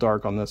go a little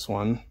dark on this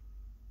one.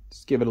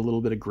 Just give it a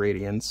little bit of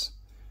gradients.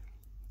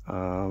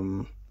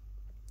 Now,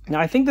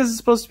 I think this is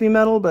supposed to be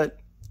metal, but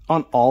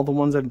on all the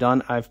ones I've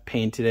done, I've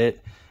painted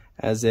it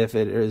as if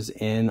it is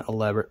in a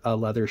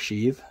leather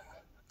sheath.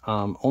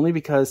 Only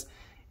because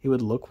it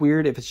would look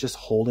weird if it's just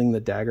holding the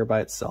dagger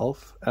by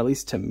itself. At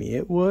least to me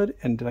it would.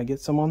 And did I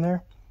get some on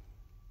there?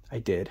 I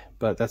did,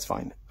 but that's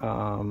fine.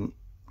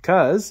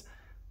 Because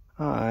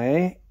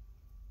I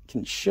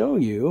can show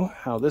you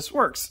how this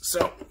works.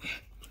 So,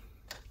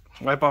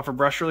 wipe off our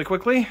brush really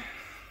quickly.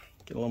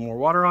 Get a little more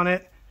water on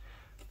it.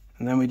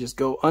 And then we just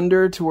go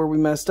under to where we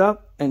messed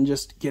up and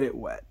just get it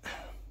wet.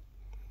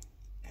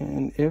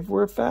 And if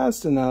we're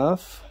fast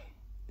enough,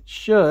 it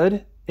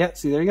should. Yeah,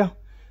 see, there you go.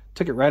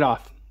 Took it right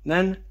off.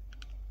 Then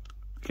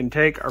we can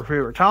take our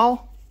paper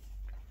towel,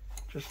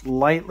 just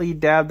lightly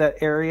dab that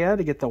area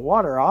to get the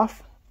water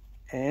off,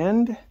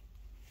 and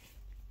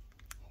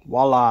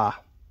voila.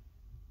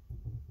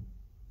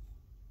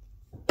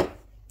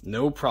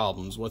 No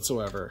problems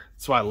whatsoever.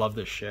 That's why I love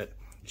this shit.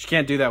 You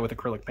can't do that with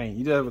acrylic paint.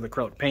 You do that with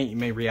acrylic paint, you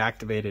may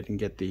reactivate it and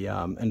get the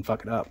and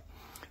fuck it up.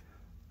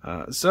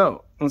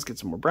 So let's get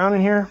some more brown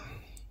in here.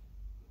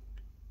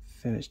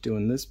 Finish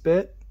doing this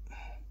bit.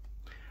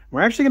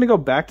 We're actually going to go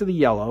back to the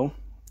yellow,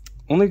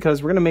 only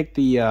because we're going to make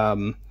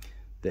the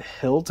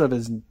hilt of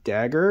his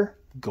dagger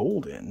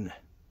golden.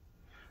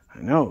 I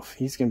know,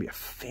 he's going to be a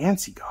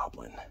fancy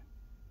goblin.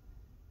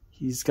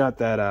 He's got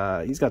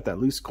that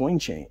loose coin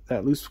chain,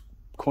 that loose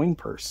coin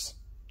purse.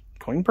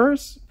 Coin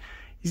purse?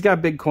 He's got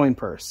a big coin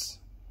purse.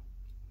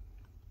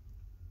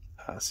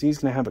 So he's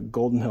going to have a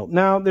golden hilt.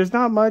 Now, there's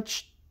not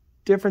much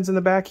difference in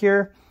the back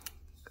here.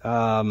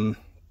 It'll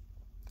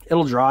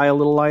dry a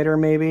little lighter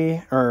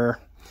maybe, or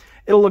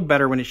it'll look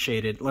better when it's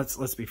shaded.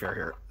 Let's be fair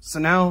here. So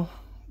now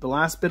the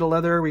last bit of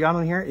leather we got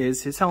on here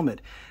is his helmet.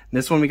 And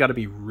this one we got to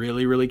be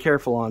really, really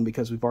careful on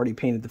because we've already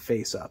painted the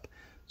face up.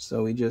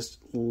 So we just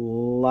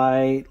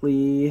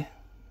lightly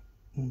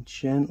and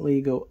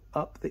gently go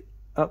up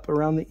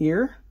around the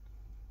ear,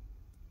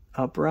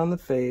 up around the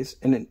face.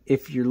 And then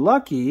if you're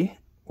lucky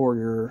or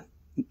you're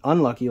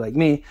unlucky like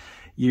me,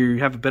 you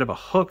have a bit of a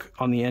hook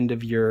on the end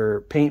of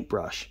your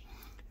paintbrush.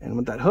 And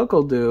what that hook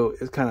will do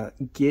is kind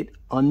of get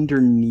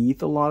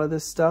underneath a lot of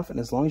this stuff. And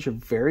as long as you're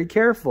very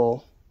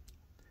careful,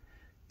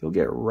 you'll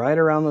get right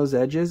around those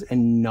edges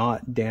and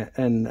not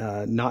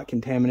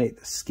contaminate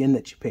the skin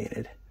that you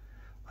painted.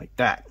 Like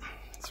that.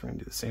 So we're going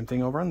to do the same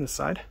thing over on this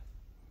side.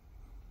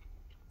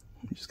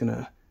 I'm just going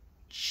to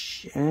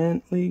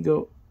gently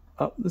go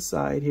up the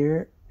side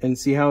here. And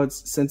see how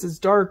since it's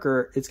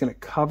darker, it's going to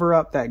cover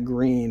up that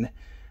green.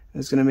 And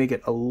it's going to make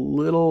it a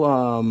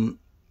little...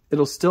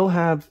 it'll still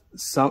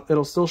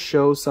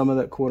show some of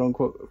that quote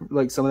unquote,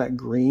 like some of that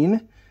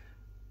green,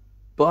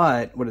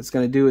 but what it's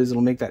going to do is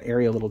it'll make that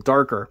area a little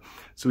darker.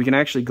 So we can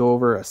actually go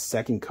over a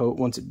second coat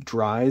once it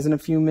dries in a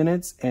few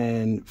minutes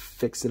and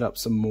fix it up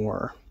some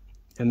more.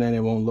 And then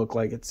it won't look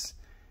like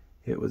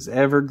it was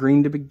ever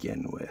green to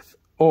begin with,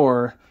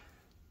 or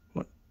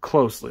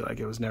closely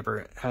like it was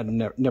never had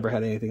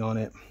anything on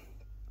it.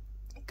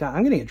 God,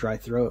 I'm getting a dry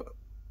throat.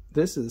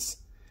 This is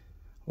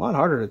a lot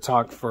harder to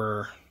talk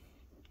for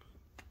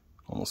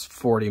almost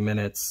 40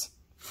 minutes.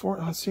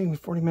 Let's see,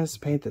 40 minutes to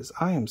paint this.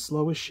 I am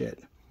slow as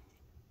shit.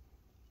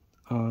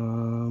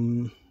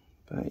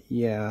 But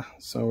yeah,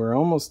 so we're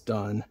almost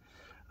done.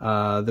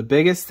 The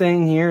biggest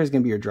thing here is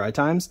going to be your dry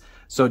times.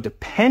 So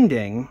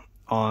depending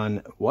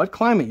on what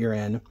climate you're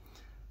in,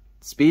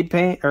 speed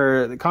paint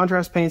or the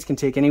contrast paints can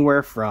take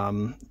anywhere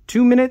from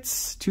 2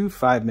 minutes to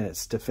 5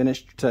 minutes to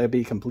finish, to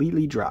be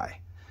completely dry.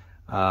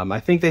 I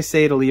think they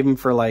say to leave them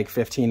for like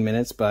 15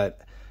 minutes, but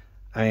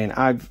I mean,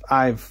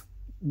 I've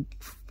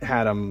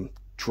had them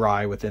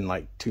dry within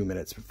like 2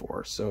 minutes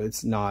before, so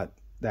it's not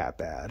that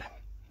bad.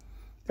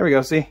 There we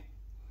go, see?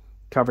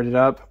 Covered it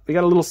up. We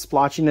got a little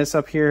splotchiness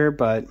up here,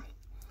 but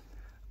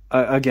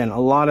again, a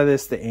lot of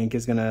this, the ink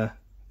is gonna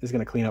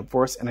clean up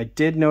for us. And I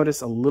did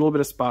notice a little bit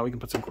of spot. We can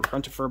put some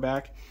crunch of fur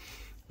back.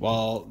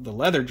 while the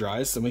leather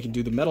dries, then we can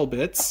do the metal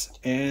bits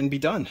and be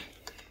done.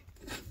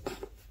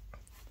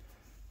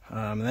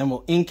 And then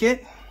we'll ink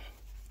it.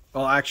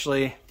 Well,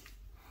 actually,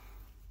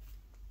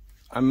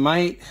 I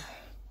might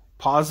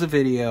pause the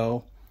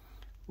video,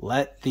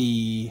 let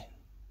the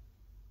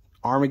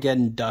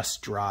Armageddon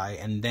dust dry,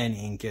 and then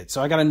ink it.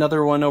 So I got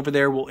another one over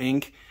there we'll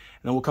ink, and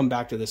then we'll come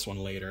back to this one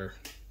later.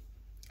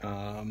 What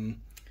are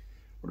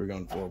we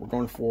going for? We're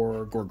going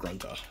for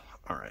Gorgrunta.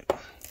 All right.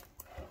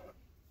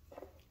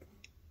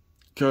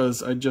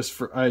 Because I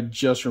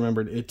just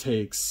remembered it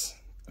takes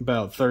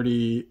about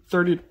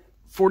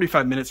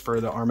 45 minutes for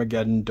the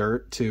Armageddon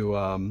dirt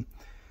to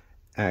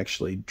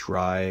actually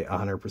dry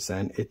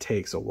 100%. It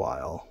takes a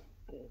while.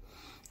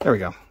 There we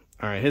go.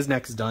 All right, his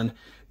neck is done.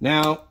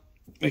 Now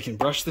we can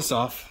brush this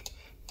off.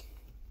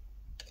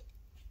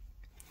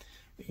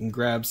 We can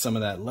grab some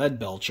of that lead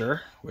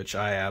belcher, which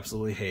I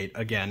absolutely hate.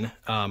 Again,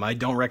 I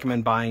don't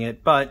recommend buying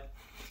it, but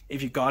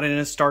if you got it in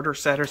a starter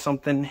set or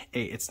something,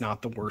 hey, it's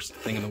not the worst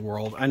thing in the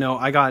world. I know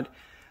I got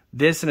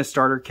this in a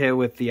starter kit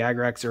with the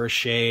Agrax Ura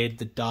Shade,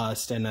 the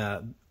dust, and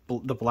the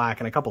black,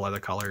 and a couple other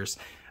colors.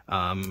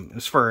 It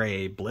was for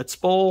a Blitz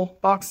Bowl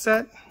box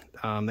set.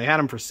 They had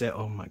them for sale.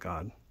 Oh my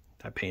god,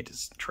 that paint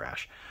is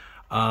trash.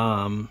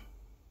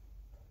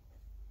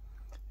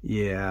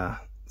 Yeah,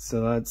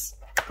 so that's,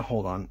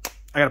 hold on.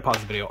 I gotta pause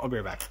the video. I'll be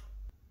right back.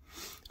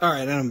 All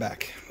right, and I'm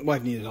back. My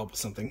wife needed help with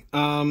something.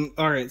 All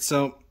right,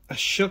 so I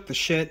shook the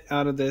shit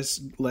out of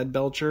this lead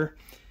belcher,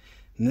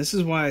 and this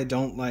is why I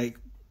don't like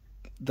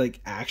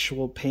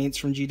actual paints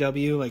from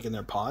GW, like in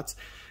their pots,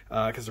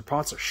 because their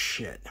pots are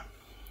shit.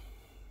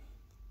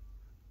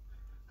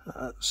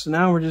 So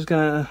now we're just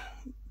gonna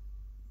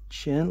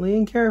gently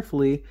and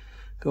carefully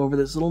go over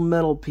this little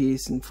metal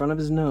piece in front of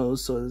his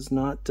nose so it's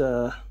not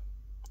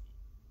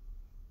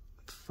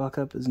fuck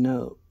up his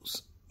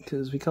nose,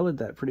 because we colored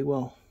that pretty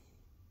well.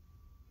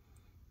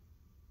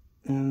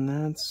 And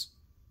that's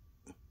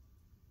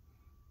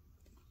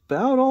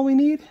about all we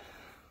need.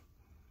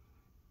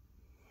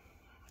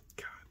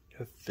 God,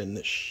 gotta thin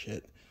this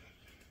shit.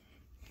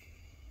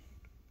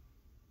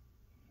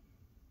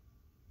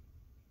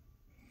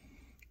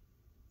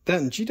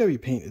 That and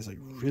GW paint is like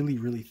really,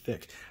 really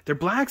thick. Their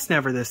black's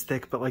never this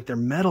thick, but like their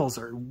metals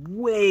are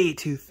way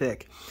too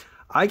thick.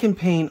 I can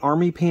paint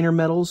Army Painter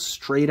metals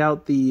straight out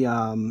of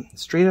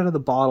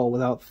the bottle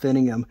without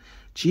thinning them.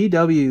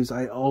 GWs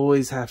I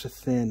always have to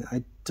thin.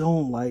 I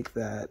don't like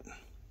that.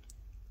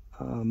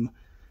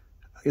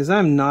 Because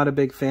I'm not a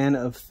big fan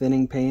of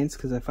thinning paints,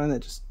 because I find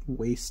that just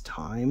wastes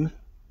time.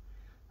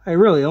 I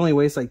really only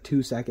waste like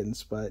 2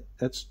 seconds, but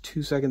that's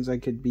 2 seconds I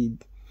could be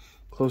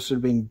closer to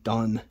being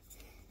done.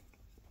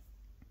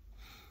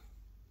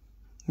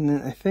 And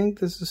then I think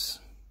this is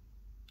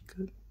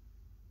good.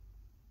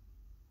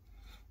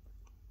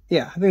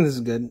 Yeah, I think this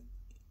is good.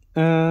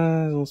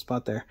 A little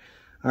spot there.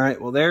 All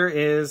right, well, there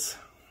is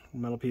a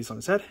metal piece on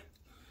his head,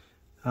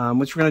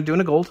 which we're going to do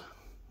in a gold,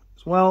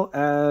 as well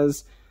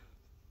as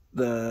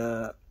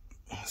the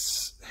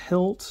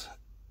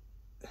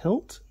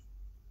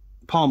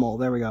pommel.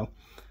 There we go.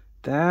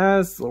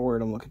 That's the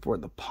word I'm looking for.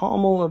 The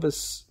pommel of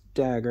his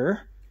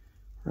dagger.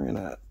 We're going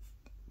to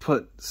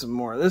put some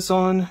more of this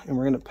on, and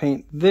we're going to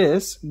paint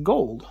this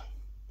gold.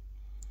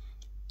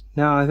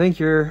 Now, I think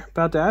you're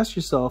about to ask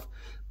yourself,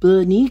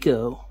 but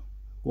Nico,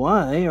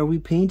 why are we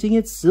painting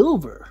it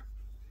silver?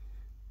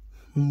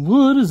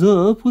 What is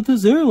up with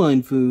this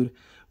airline food?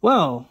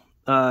 Well,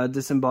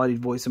 disembodied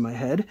voice in my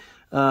head,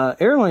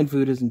 airline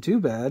food isn't too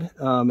bad,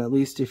 at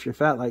least if you're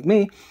fat like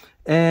me.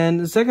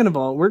 And second of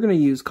all, we're going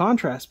to use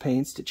contrast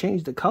paints to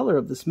change the color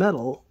of this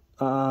metal.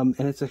 And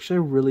it's actually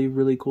a really,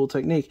 really cool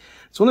technique.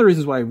 It's one of the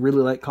reasons why I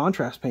really like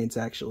contrast paints,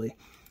 actually.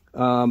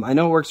 I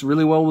know it works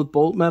really well with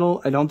bolt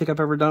metal. I don't think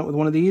I've ever done it with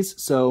one of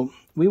these, so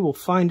we will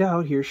find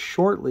out here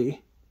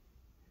shortly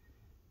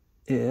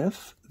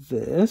if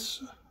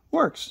this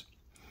works.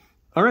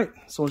 All right,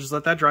 so we'll just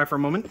let that dry for a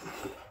moment.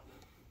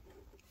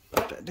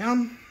 Put that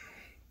down.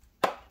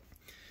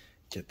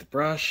 Get the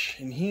brush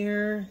in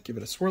here. Give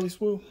it a swirly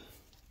swoo.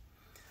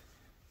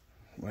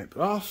 Wipe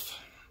it off.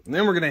 And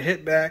then we're going to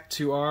hit back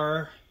to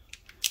our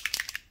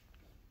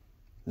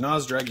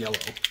Nosdrag Yellow.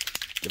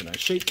 Give it a nice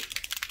shake.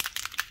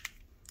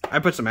 I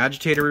put some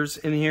agitators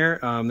in here.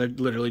 They're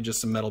literally just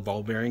some metal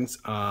ball bearings.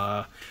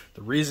 The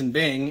reason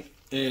being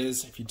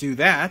is if you do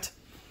that,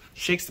 it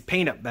shakes the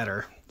paint up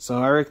better.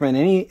 So I recommend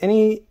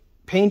any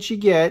paint you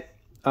get,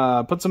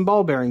 put some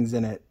ball bearings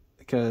in it,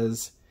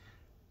 because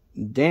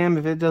damn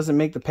if it doesn't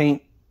make the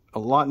paint a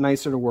lot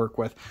nicer to work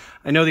with.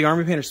 I know the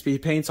Army Painter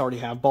speed paints already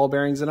have ball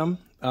bearings in them,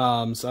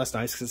 so that's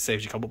nice because it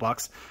saves you a couple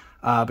bucks.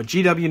 But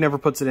GW never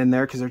puts it in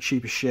there because they're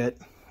cheap as shit.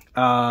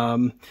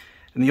 And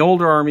the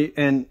older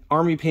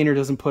Army Painter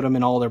doesn't put them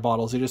in all their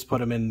bottles. They just put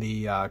them in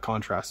the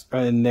contrast,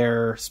 in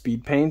their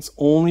speed paints,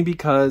 only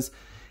because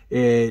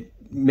it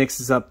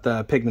mixes up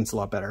the pigments a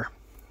lot better.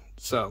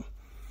 So,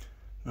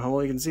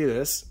 hopefully you can see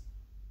this,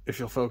 if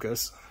you'll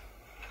focus.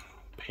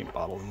 Paint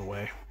bottle in the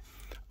way.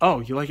 Oh,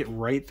 you like it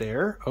right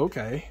there?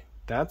 Okay.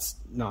 That's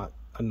not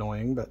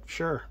annoying, but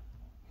sure.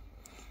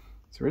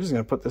 So we're just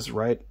going to put this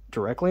right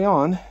directly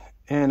on.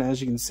 And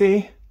as you can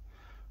see,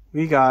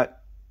 we got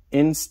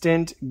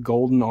instant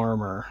golden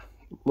armor.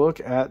 Look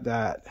at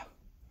that.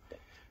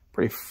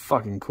 Pretty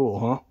fucking cool,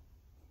 huh?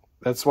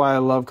 That's why I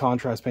love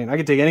contrast paint. I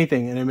could take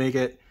anything and make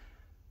it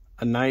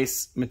a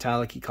nice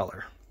metallic-y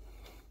color.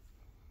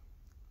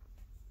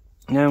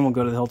 And we'll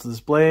go to the hilt of this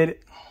blade.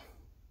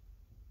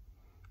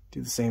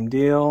 Do the same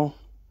deal.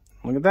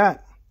 Look at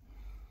that.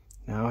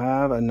 Now I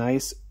have a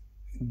nice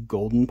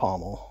golden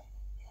pommel.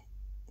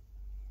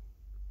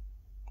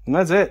 And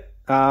that's it.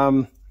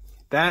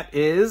 That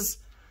is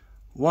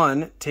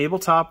one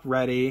tabletop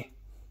ready,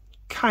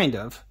 kind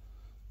of,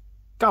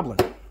 goblin.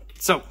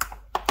 So,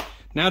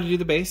 now to do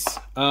the base.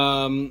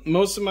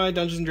 Most of my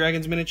Dungeons &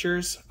 Dragons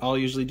miniatures, I'll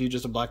usually do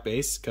just a black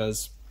base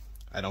because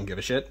I don't give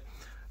a shit.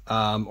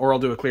 Or I'll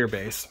do a clear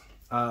base.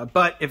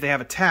 But if they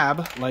have a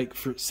tab, like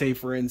say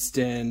for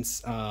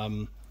instance,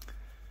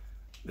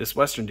 this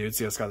Western dude,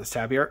 see it's got this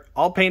tab here.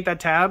 I'll paint that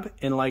tab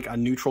in like a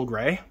neutral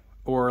gray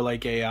or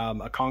like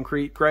a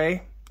concrete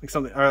gray, like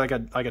something, or like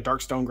a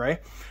dark stone gray.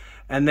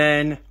 And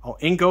then I'll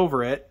ink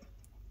over it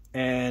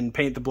and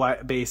paint the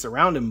black base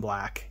around in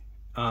black.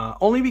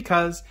 Only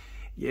because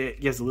it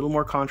gives a little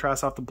more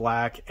contrast off the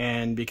black,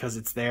 and because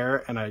it's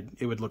there, and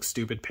it would look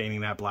stupid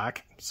painting that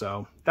black.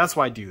 So that's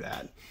why I do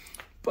that.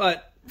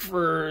 But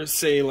for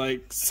say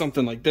like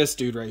something like this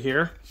dude right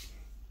here,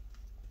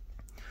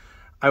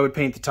 I would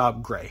paint the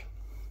top gray.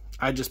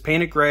 I'd just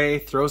paint it gray,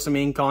 throw some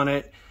ink on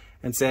it,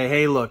 and say,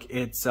 hey, look,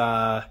 it's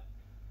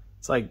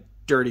like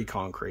dirty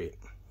concrete.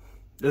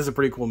 This is a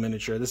pretty cool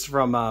miniature. This is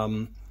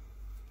from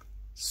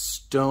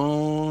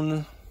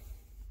Stonehenge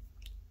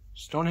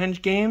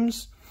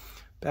Games.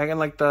 Back in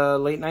like the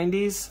late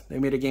 90s, they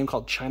made a game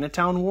called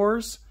Chinatown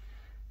Wars.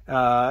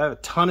 I have a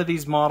ton of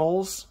these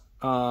models.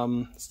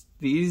 I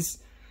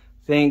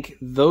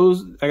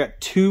got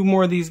 2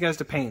 more of these guys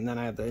to paint, and then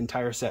I have the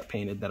entire set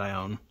painted that I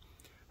own.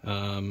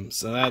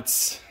 So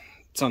it's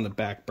on the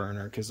back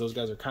burner because those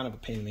guys are kind of a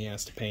pain in the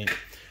ass to paint,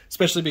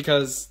 especially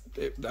because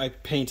I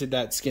painted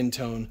that skin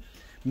tone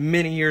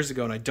many years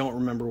ago and I don't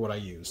remember what I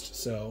used.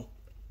 So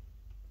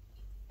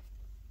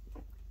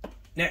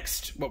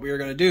next, what we are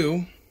going to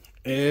do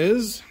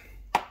is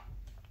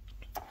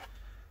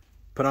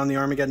put on the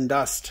Armageddon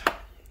dust.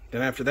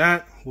 Then after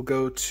that, we'll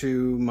go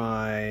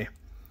to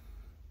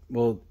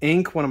we'll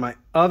ink one of my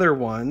other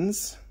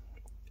ones,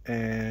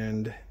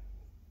 and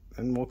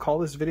we'll call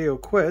this video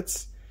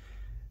quits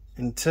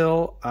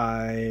until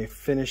I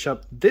finish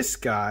up this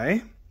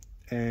guy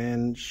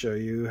and show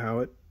you how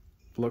it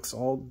looks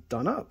all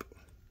done up.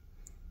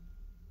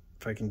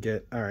 If I can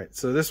get, all right,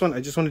 so this one,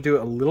 I just want to do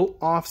it a little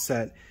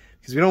offset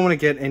because we don't want to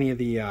get any of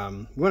the,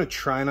 we want to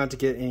try not to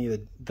get any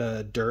of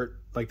the dirt,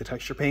 like the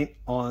texture paint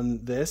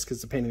on this, because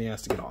it's a pain in the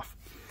ass to get off.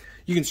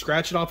 You can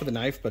scratch it off with a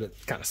knife, but it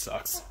kind of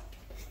sucks.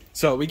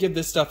 So we give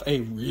this stuff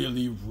a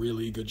really,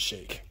 really good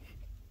shake.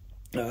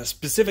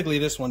 Specifically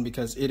this one,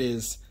 because it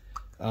is,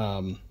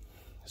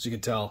 as you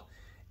can tell,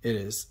 it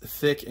is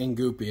thick and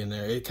goopy in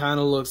there. It kind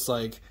of looks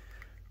like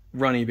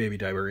runny baby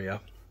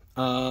diarrhea.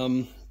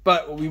 But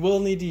what we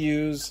will need to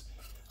use,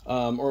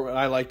 or what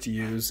I like to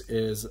use,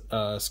 is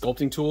a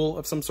sculpting tool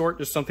of some sort,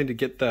 just something to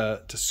get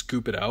to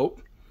scoop it out.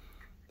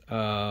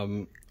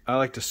 I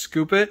like to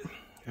scoop it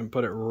and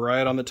put it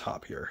right on the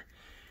top here.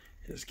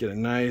 Just get a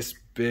nice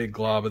big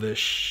glob of this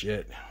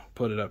shit,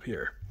 put it up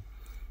here.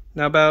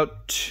 Now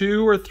about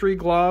 2 or 3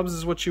 globs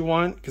is what you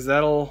want, because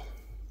that'll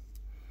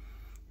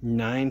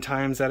 9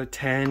 times out of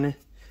 10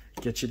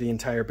 get you the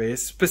entire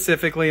base,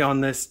 specifically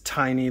on this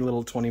tiny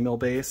little 20 mil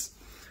base.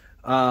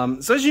 So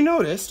as you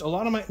noticed,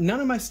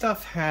 none of my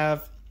stuff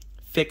have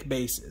thick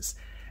bases,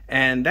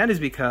 and that is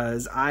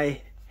because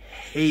I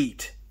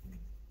hate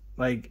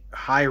like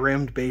high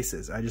rimmed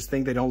bases. I just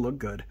think they don't look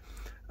good.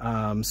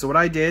 So what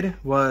I did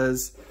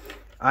was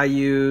I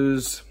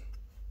use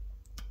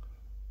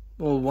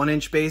little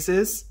 1-inch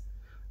bases,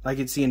 like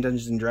you'd see in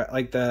Dungeons & Dragons,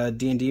 like the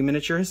D&D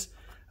miniatures.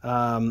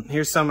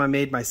 Here's some I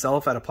made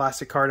myself out of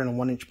plastic card and a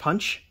 1-inch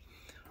punch.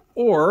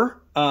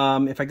 Or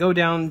if I go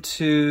down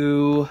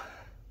to,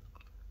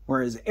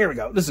 where is it? Here we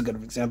go. This is a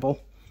good example.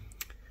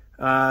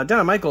 Down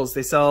at Michael's,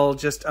 they sell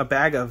just a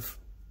bag of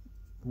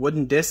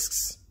wooden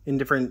discs in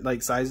different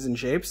like sizes and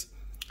shapes.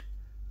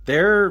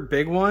 Their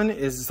big one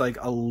is like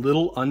a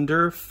little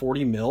under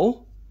 40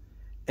 mil,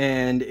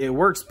 and it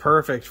works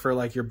perfect for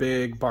like your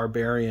big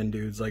barbarian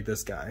dudes like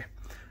this guy.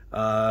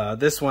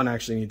 This one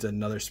actually needs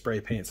another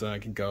spray paint so I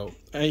can go.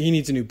 He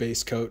needs a new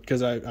base coat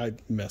because I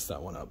messed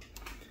that one up.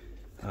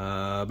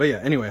 But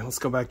yeah, anyway, let's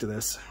go back to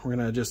this. We're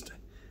gonna just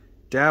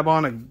dab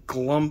on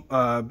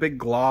a big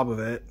glob of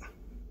it.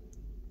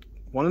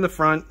 One in the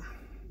front,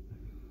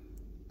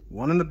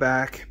 one in the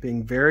back,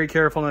 being very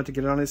careful not to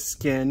get it on his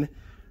skin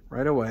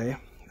right away.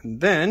 And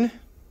then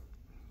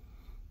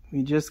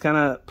we just kind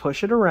of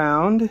push it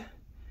around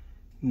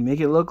and make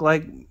it look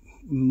like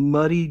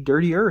muddy,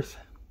 dirty earth.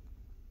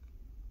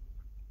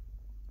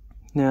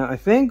 Now, I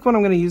think what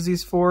I'm going to use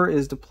these for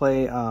is to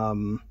play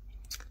Song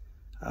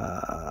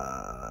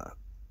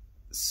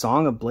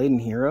of Blade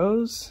and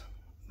Heroes.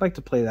 I'd like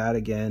to play that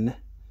again.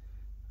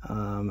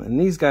 And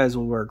these guys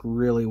will work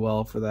really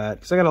well for that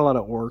because I got a lot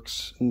of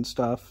orcs and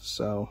stuff.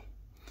 So,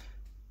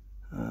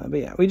 but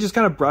yeah, we just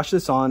kind of brush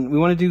this on. We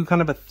want to do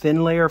kind of a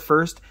thin layer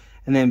first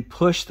and then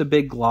push the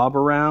big glob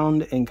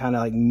around and kind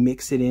of like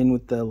mix it in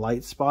with the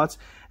light spots.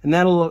 And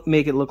that'll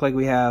make it look like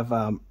we have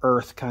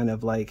earth, kind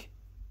of like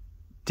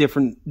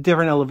different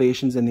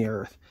elevations in the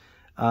earth.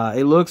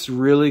 It looks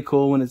really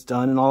cool when it's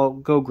done, and I'll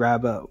go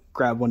grab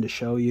one to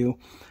show you.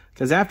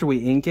 Because after we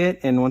ink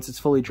it, and once it's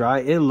fully dry,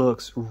 it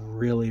looks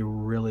really,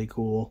 really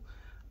cool.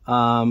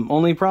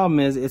 Only problem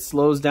is it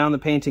slows down the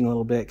painting a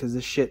little bit because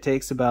this shit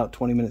takes about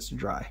 20 minutes to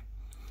dry,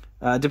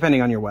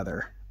 depending on your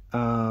weather.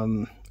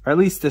 Or at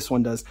least this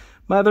one does.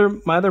 My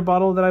other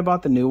bottle that I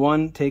bought, the new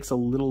one, takes a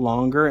little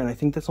longer, and I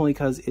think that's only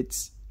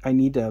because I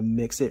need to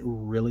mix it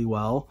really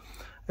well.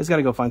 I just got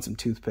to go find some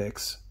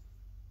toothpicks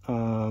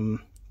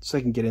so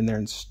I can get in there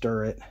and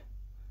stir it.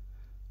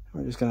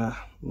 We're just going to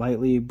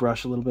lightly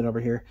brush a little bit over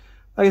here.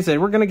 Like I said,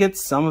 we're going to get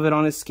some of it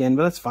on his skin,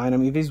 but that's fine. I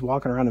mean, if he's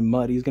walking around in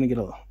mud, he's going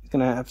to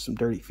have some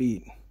dirty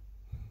feet.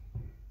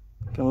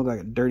 Going to look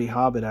like a dirty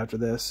hobbit after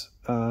this.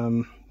 As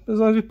long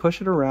as we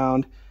push it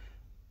around,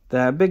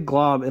 that big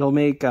glob, it'll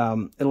make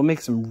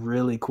some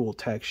really cool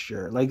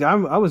texture. Like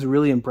I was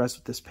really impressed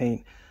with this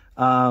paint.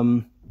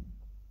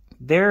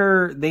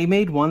 They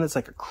made one that's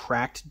like a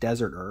cracked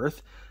desert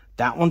earth.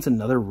 That one's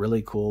another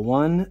really cool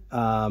one. But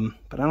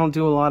I don't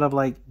do a lot of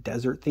like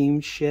desert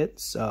themed shit,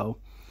 so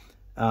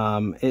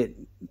it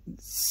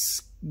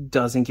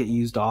doesn't get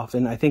used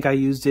often. I think I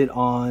used it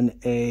on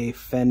a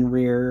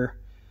Fenrir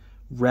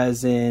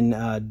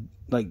resin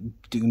like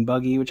dune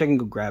buggy, which I can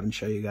go grab and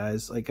show you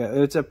guys. Like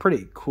it's a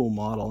pretty cool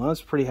model, and I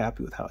was pretty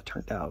happy with how it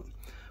turned out.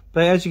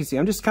 But as you can see,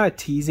 I'm just kind of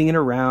teasing it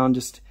around,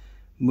 just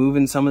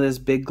moving some of this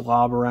big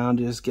glob around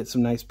to just get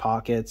some nice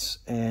pockets,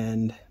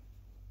 and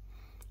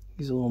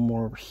use a little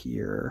more over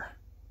here.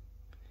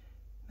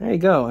 There you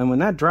go. And when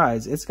that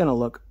dries, it's gonna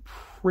look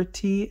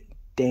pretty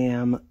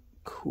damn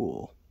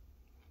cool,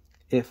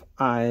 if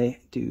I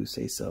do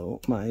say so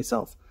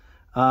myself.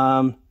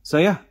 So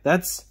yeah,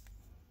 that's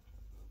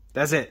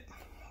it.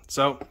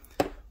 So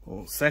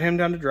we'll set him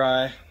down to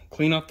dry,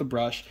 clean off the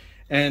brush,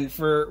 and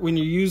for when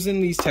you're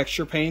using these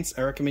texture paints,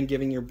 I recommend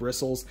giving your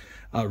bristles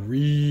a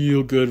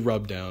real good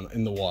rub down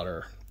in the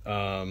water,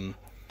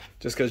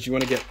 just because you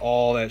want to get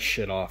all that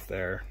shit off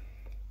there,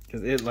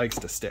 because it likes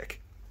to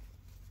stick.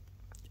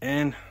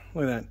 And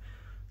look at that,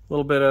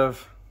 little bit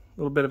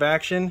of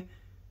action.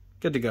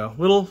 Good to go.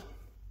 Little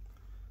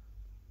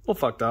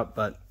fucked up,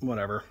 but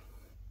whatever.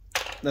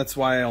 That's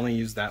why I only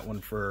use that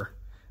one for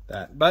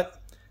that. But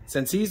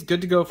since he's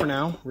good to go for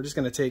now, we're just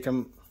gonna take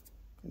him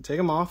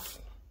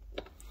off,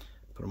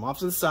 put him off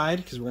to the side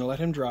because we're gonna let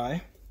him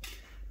dry,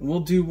 and we'll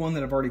do one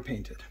that I've already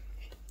painted.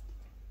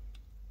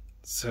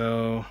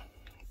 So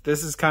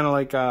this is kind of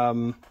like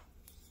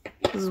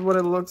this is what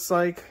it looks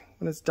like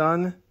when it's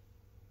done.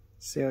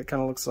 See how it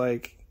kind of looks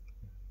like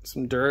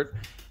some dirt.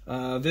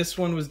 This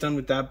one was done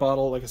with that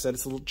bottle. Like I said,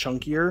 it's a little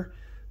chunkier,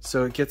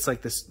 so it gets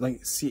like this,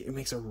 like, see, it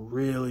makes a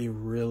really,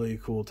 really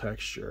cool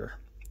texture.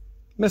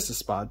 Missed a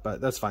spot,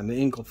 but that's fine. The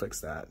ink will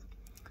fix that.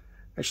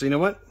 Actually, you know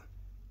what?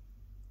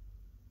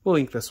 We'll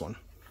ink this one.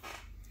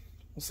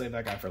 We'll save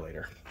that guy for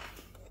later.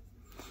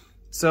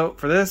 So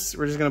for this,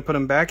 we're just gonna put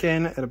him back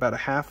in at about a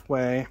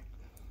halfway.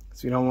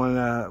 So we don't want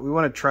to. We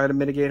want to try to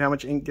mitigate how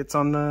much ink gets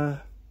on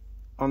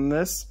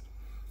this.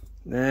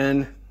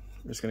 Then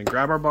we're just gonna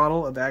grab our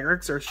bottle of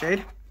Agric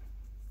Earthshade.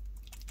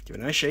 Give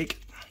it a nice shake.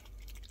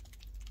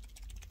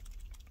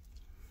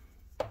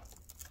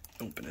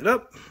 Open it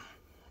up.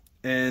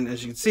 And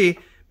as you can see,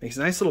 makes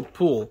a nice little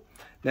pool.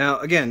 Now,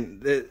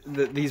 again,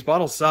 these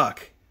bottles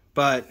suck,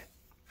 but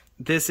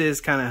this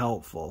is kind of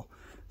helpful.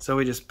 So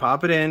we just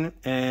pop it in,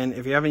 and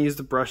if you haven't used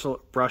the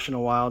brush in a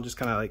while, just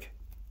kind of like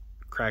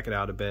crack it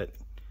out a bit,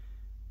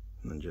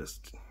 and then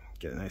just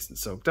get it nice and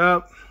soaked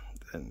up,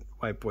 then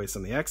wipe away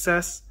some of the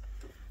excess.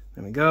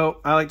 There we go.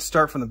 I like to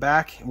start from the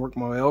back and work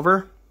my way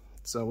over.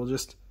 So we'll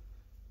just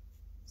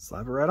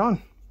slap it right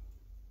on.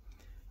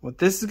 What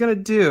this is going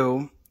to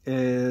do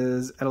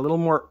is add a little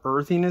more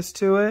earthiness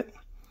to it,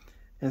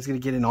 and it's going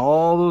to get in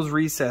all those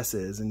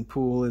recesses and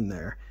pool in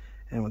there.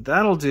 And what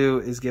that'll do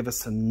is give us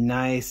some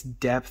nice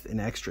depth and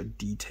extra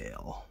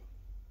detail.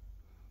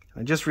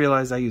 I just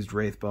realized I used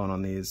Wraithbone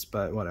on these,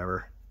 but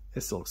whatever.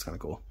 It still looks kind of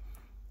cool.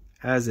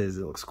 As is,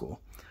 it looks cool.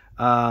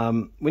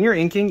 When you're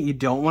inking, you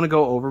don't want to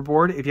go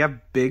overboard. If you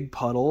have big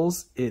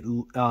puddles,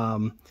 it'll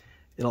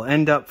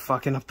end up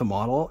fucking up the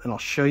model, and I'll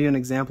show you an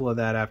example of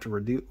that after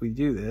we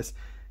do this,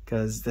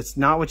 because that's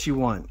not what you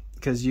want.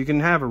 Because you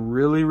can have a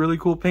really, really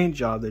cool paint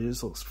job that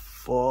just looks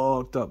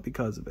fucked up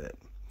because of it.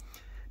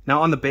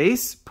 Now on the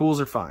base,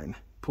 pools are fine.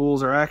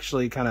 Pools are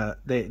actually kind of,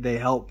 they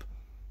help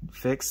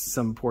fix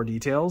some poor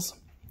details.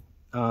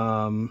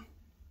 But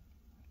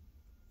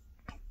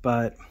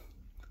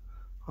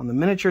on the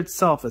miniature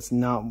itself, that's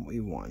not what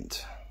we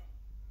want.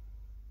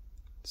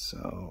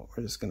 So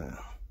we're just gonna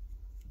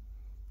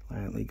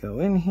lightly go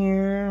in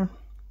here.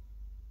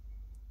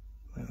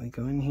 Lightly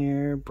go in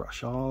here,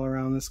 brush all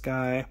around this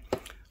guy.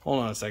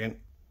 Hold on a second.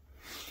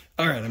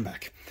 All right, I'm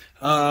back.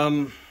 I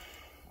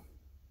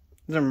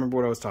don't remember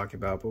what I was talking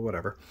about, but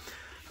whatever.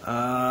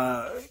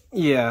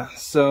 Yeah,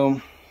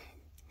 so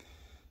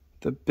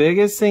the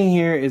biggest thing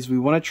here is we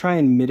want to try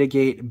and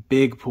mitigate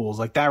big pools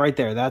like that right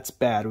there. That's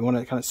bad. We want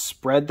to kind of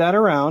spread that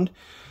around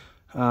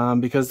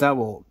because that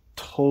will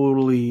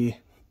totally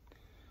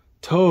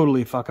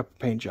fuck up the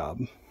paint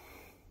job.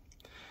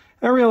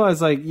 I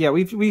realize, like, yeah,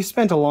 we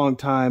spent a long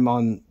time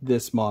on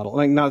this model,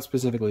 like not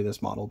specifically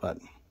this model, but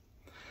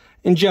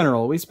in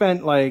general, we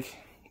spent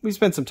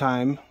some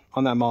time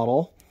on that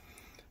model.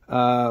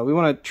 We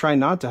want to try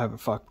not to have it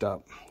fucked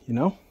up, you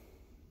know?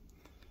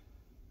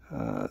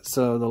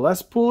 So the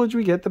less poolage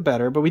we get, the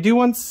better, but we do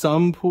want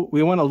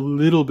we want a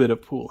little bit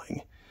of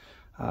pooling,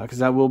 because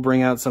that will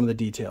bring out some of the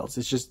details.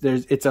 It's just,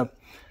 there's a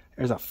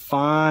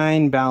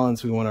fine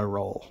balance we want to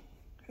roll.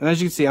 And as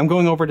you can see, I'm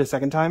going over it a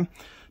second time,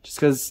 just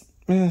because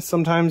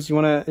sometimes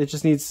it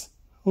just needs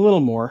a little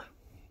more.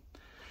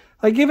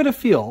 Like, give it a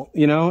feel,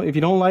 you know? If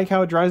you don't like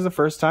how it dries the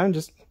first time,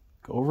 just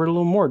go over it a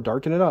little more,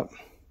 darken it up.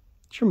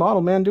 It's your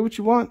model, man. Do what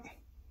you want.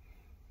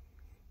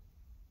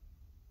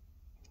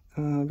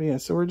 But yeah,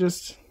 so we're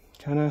just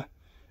kind of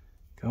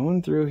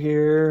going through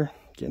here,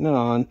 getting it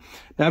on.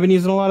 Now, I've been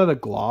using a lot of the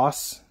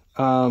gloss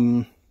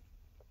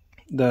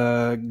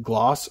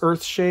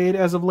earth shade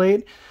as of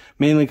late,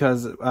 mainly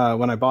because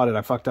when I bought it,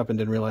 I fucked up and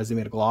didn't realize they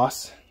made a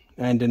gloss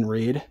and didn't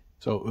read,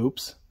 so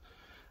oops.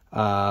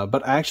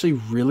 But I actually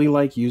really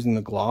like using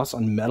the gloss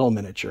on metal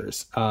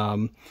miniatures,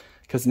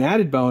 because an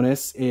added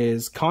bonus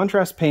is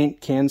contrast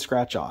paint can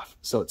scratch off.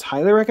 So it's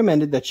highly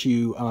recommended that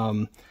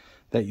you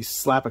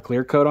slap a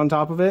clear coat on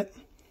top of it.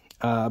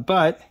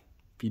 But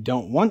if you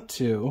don't want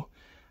to,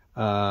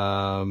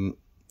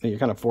 you're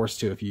kind of forced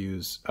to if you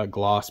use a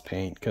gloss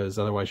paint, because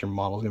otherwise your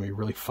model is going to be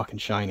really fucking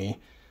shiny.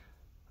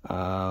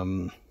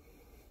 But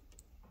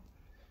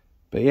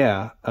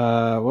yeah,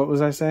 what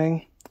was I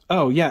saying?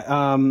 Oh yeah,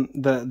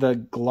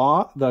 the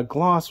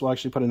gloss will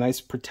actually put a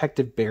nice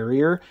protective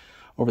barrier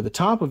over the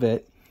top of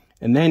it,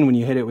 and then when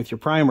you hit it with your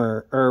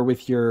primer or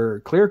with your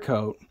clear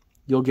coat,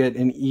 you'll get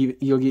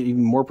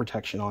even more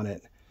protection on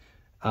it.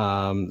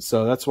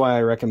 So that's why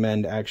I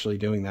recommend actually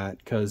doing that,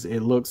 because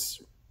it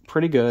looks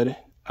pretty good.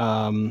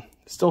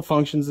 Still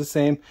functions the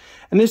same,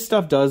 and this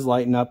stuff does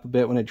lighten up a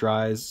bit when it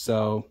dries,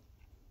 so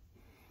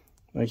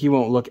like he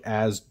won't look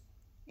as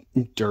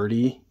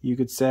dirty, you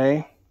could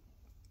say.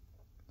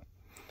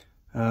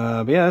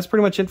 But yeah, that's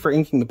pretty much it for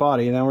inking the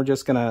body. And then we're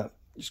just gonna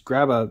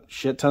grab a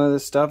shit ton of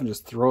this stuff and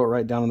just throw it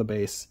right down on the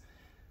base.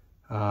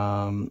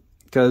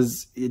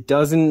 Because it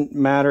doesn't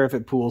matter if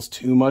it pools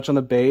too much on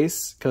the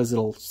base, because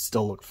it'll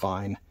still look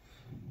fine.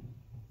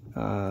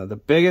 The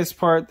biggest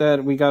part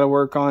that we got to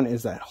work on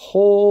is that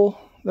hole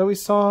that we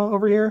saw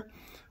over here.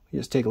 You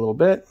just take a little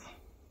bit,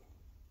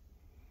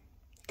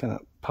 kind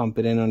of pump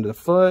it in under the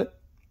foot,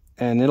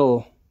 and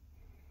it'll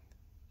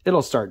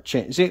start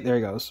changing. See, there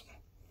it goes.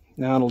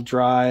 Now it'll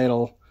dry,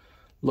 it'll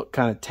look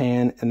kind of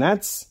tan, and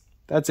that's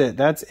it.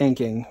 That's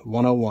inking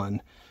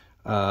 101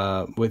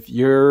 with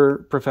your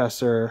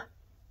professor,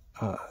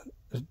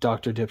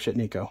 Dr. Dipshit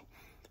Nico.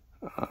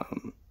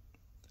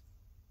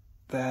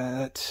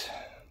 That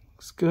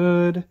looks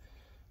good. A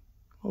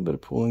little bit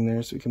of pooling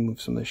there so we can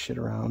move some of this shit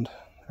around.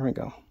 There we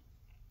go.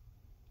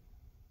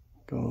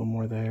 Go a little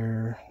more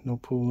there. No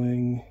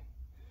pooling.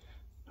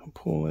 No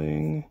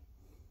pooling.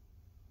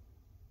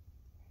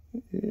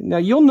 Now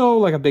you'll know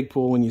like a big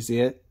pool when you see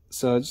it,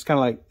 so just kind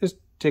of like, just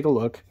take a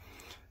look.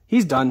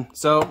 He's done,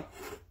 so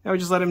now we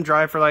just let him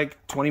dry for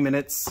like 20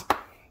 minutes,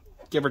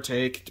 give or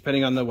take,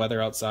 depending on the weather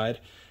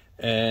outside,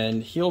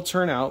 and he'll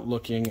turn out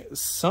looking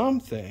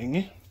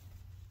something.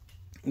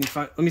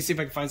 Let me see if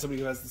I can find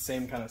somebody who has the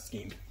same kind of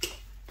scheme.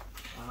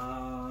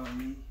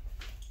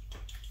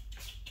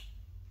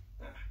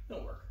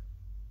 It'll work.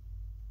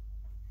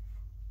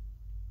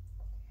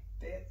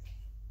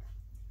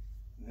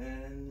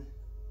 Then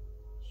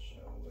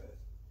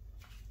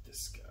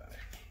this guy.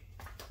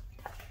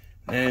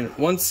 And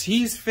once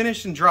he's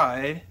finished and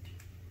dried,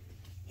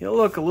 he'll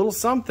look a little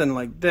something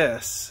like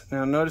this.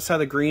 Now notice how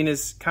the green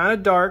is kind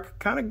of dark,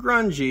 kind of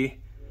grungy,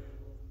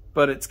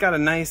 but it's got a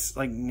nice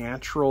like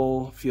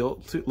natural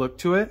look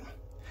to it.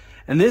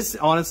 And this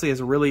honestly is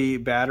a really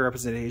bad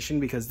representation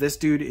because this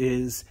dude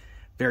is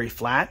very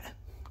flat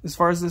as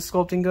far as the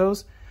sculpting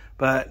goes.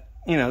 But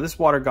you know, this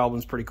water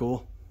goblin's pretty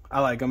cool. I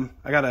like them.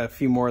 I got a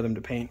few more of them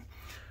to paint.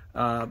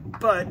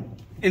 But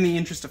in the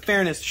interest of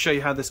fairness, to show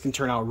you how this can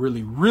turn out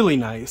really, really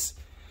nice,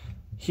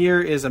 here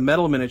is a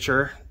metal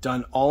miniature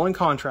done all in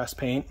contrast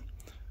paint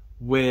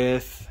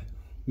with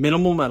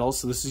minimal metals.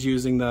 So this is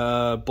using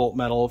the bolt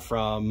metal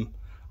from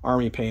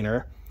Army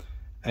Painter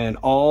and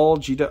all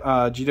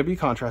GW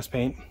contrast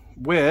paint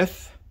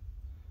with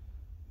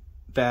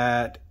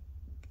that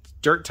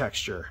dirt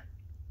texture.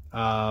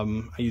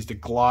 I used a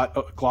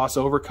gloss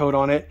overcoat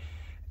on it,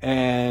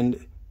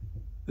 and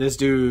this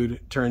dude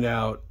turned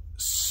out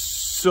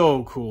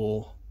so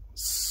cool.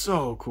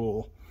 So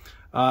cool.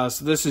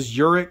 So this is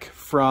Uric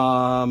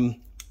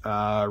from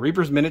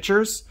Reaper's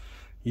Miniatures.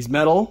 He's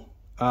metal.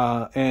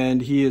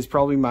 and he is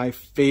probably my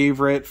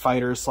favorite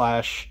fighter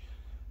slash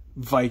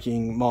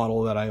Viking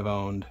model that I've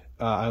owned.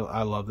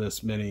 I love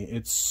this mini.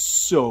 It's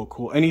so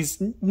cool. And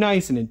he's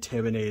nice and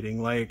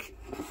intimidating. Like,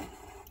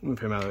 move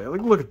him out of the way.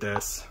 Like, look at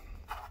this.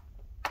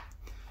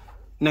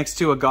 Next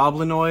to a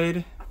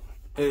goblinoid,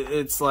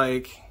 it's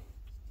like,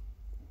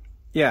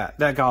 yeah,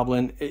 that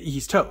goblin,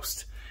 he's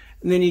toast.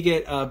 And then you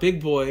get a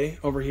big boy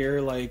over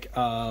here, like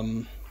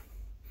Mr.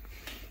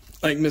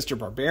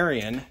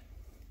 Barbarian,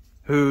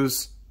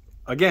 who's,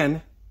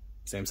 again,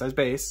 same size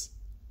base,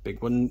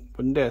 big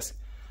wooden disc.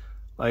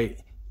 Like,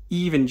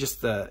 even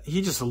just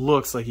he just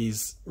looks like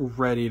he's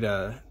ready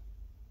to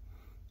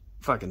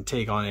fucking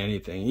take on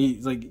anything.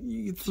 He's like,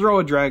 you throw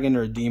a dragon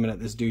or a demon at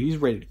this dude, he's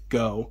ready to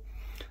go.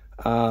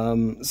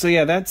 So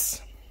yeah,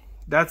 that's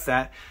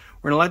that.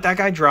 We're gonna let that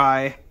guy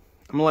dry.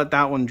 I'm gonna let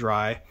that one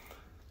dry.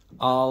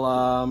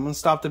 I'm gonna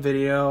stop the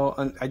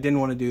video. I didn't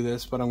want to do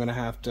this, but I'm gonna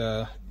have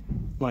to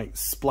like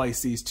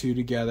splice these two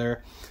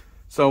together.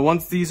 So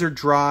once these are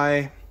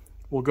dry,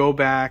 we'll go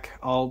back.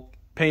 I'll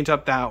paint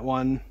up that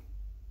one.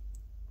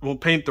 We'll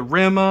paint the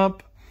rim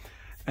up,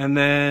 and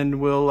then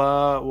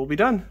we'll be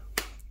done.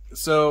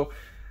 So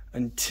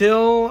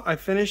until I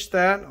finish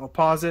that, I'll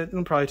pause it.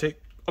 I'll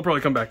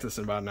probably come back to this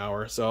in about an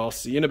hour. So I'll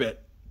see you in a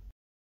bit.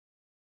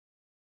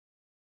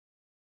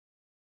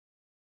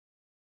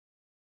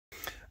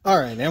 All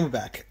right, and we're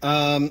back.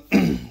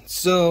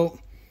 So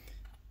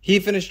he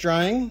finished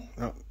drying.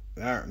 Oh,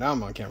 now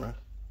I'm on camera.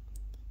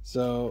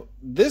 So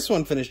this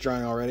one finished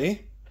drying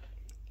already.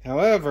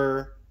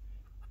 However,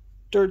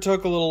 dirt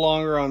took a little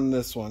longer on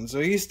this one, so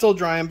he's still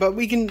drying, but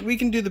we can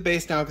do the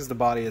base now because the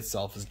body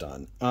itself is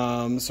done.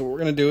 So what we're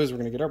gonna do is we're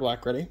gonna get our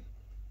black ready.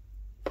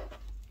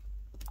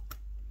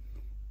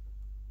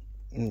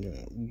 I'm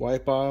gonna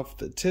wipe off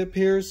the tip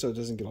here so it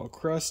doesn't get all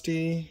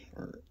crusty,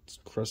 or as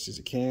crusty as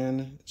it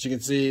can. As you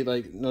can see,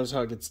 like, notice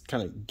how it gets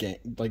kind of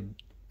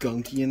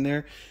gunky in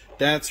there.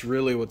 That's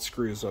really what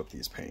screws up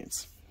these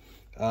paints.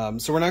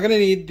 So we're not gonna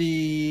need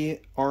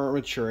the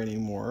armature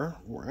anymore.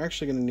 What we're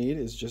actually gonna need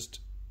is just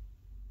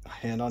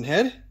hand on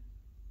head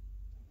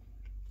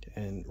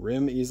and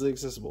rim easily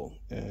accessible,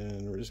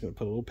 and we're just going to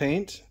put a little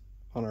paint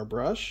on our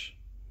brush.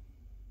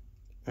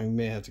 I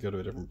may have to go to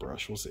a different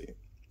brush, we'll see.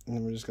 And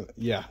then we're just gonna,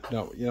 yeah,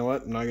 no, you know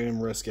what, I'm not gonna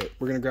even risk it.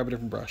 We're gonna grab a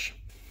different brush.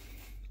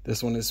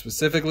 This one is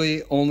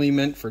specifically only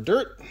meant for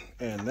dirt,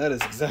 and that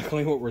is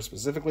exactly what we're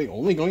specifically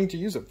only going to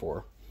use it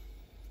for,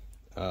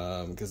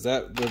 because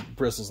the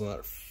bristles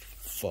not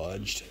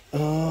fudged.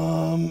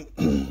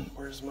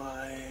 Where's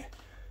my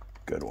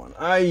good one?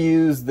 I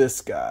use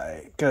this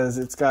guy because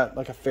it's got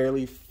like a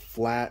fairly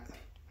flat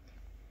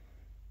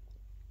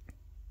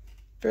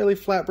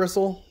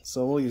bristle,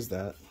 so we'll use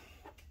that.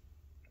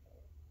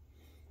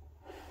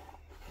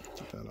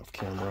 Get that off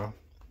camera.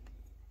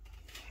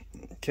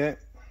 Okay,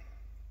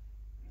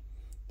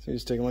 so you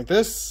just take them like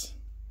this,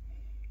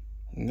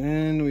 and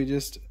then we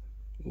just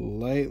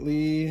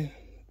lightly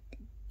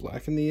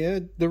blacken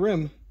the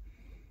rim.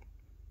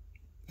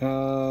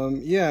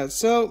 Yeah,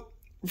 so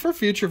for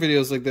future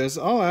videos like this,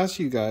 I'll ask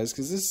you guys,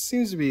 because this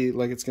seems to be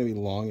like it's going to be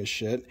long as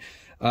shit.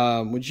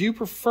 Would you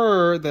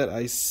prefer that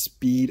I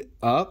speed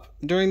up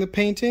during the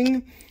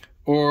painting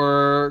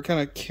or kind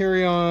of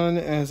carry on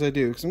as I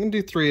do? Because I'm going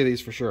to do 3 of these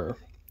for sure.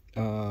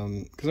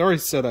 Because I already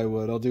said I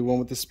would. I'll do one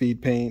with the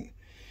speed paint.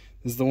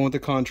 This is the one with the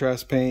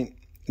contrast paint.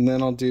 And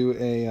then I'll do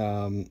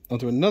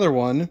another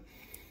one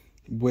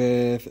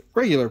with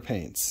regular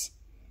paints.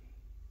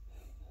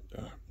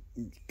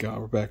 God,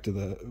 we're back to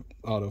the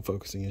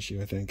auto-focusing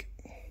issue, I think.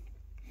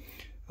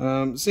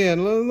 So yeah,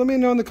 let me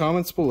know in the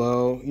comments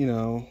below, you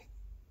know,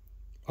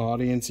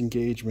 audience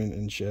engagement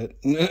and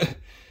shit.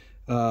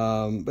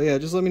 But yeah,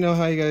 just let me know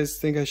how you guys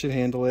think I should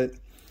handle it.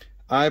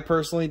 I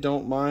personally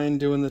don't mind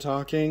doing the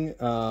talking.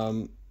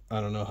 I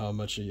don't know how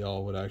much of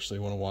y'all would actually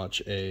want to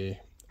watch a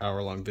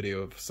hour-long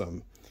video of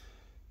some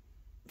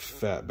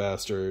fat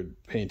bastard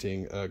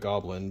painting a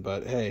goblin,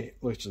 but hey,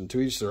 listen,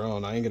 to each their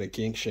own. I ain't gonna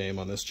kink shame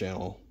on this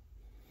channel.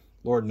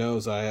 Lord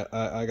knows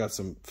I got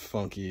some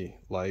funky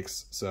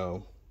likes,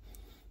 so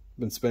I've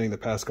been spending the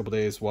past couple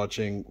days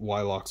watching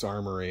Wylock's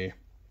Armory,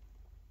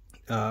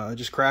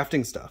 just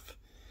crafting stuff,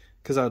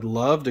 because I'd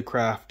love to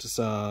craft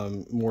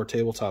some more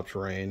tabletop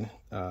terrain,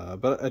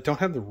 but I don't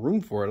have the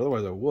room for it,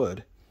 otherwise I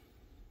would.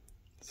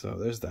 So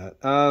there's that.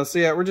 So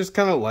yeah, we're just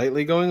kind of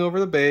lightly going over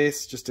the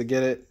base just to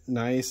get it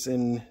nice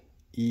and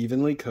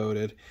evenly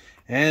coated,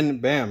 and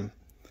bam,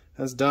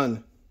 that's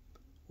done.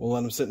 We'll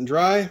let them sit and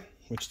dry,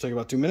 which will take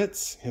about 2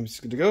 minutes. He's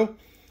good to go.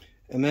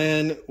 And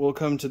then we'll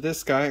come to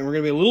this guy, and we're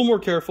going to be a little more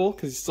careful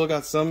because he's still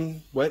got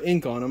some wet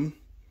ink on him.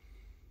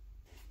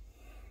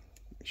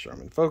 Make sure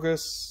I'm in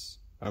focus.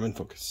 I'm in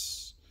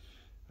focus.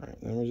 All right,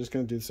 then we're just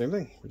going to do the same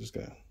thing. We're just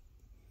going to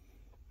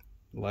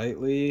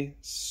lightly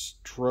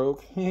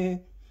stroke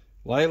the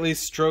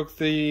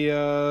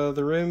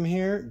rim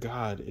here.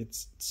 God,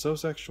 it's so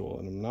sexual,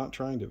 and I'm not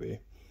trying to be.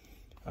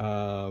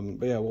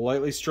 But yeah, we'll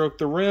lightly stroke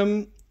the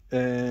rim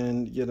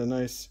and get a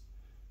nice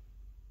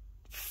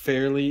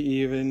fairly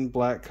even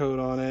black coat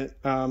on it.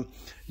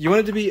 You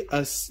want it to be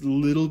a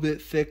little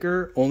bit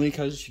thicker, only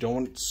because you don't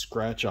want it to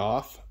scratch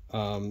off,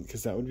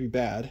 because that would be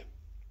bad.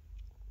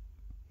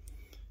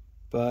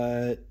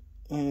 But,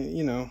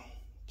 you know,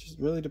 just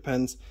really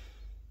depends.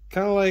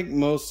 Kind of like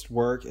most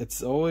work,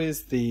 it's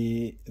always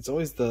the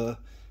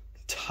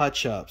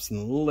touch-ups and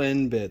the little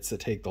end bits that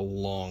take the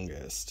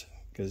longest,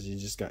 because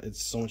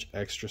it's so much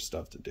extra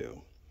stuff to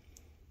do.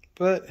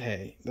 But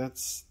hey,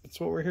 that's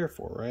what we're here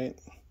for, right?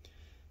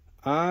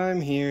 I'm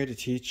here to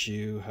teach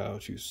you how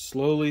to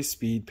slowly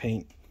speed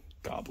paint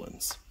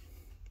goblins.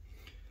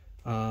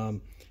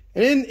 And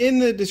in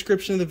the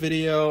description of the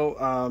video,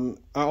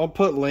 I'll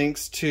put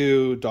links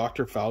to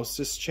Dr.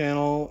 Faustus'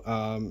 channel,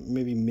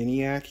 maybe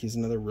Miniac. He's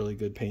another really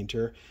good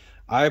painter.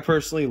 I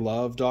personally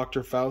love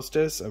Dr.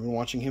 Faustus. I've been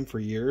watching him for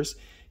years.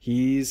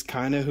 He's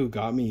kind of who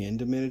got me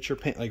into miniature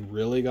paint, like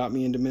really got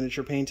me into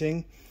miniature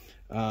painting.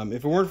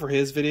 If it weren't for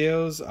his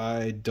videos,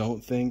 I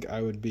don't think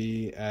I would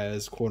be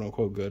as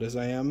quote-unquote good as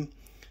I am.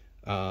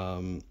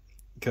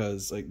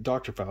 Because like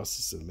Dr.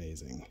 Faustus is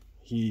amazing.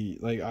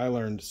 I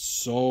learned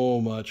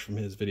so much from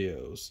his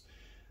videos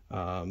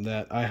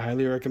that I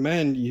highly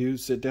recommend you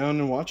sit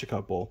down and watch a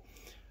couple.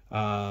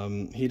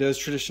 He does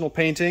traditional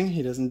painting.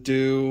 He doesn't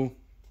do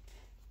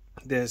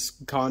this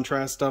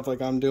contrast stuff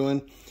like I'm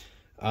doing.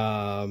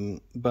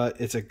 But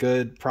it's a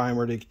good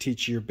primer to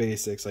teach you your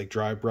basics like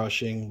dry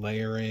brushing,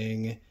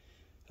 layering,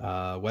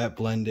 wet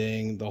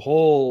blending, the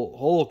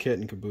whole kit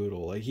and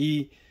caboodle. Like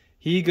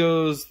he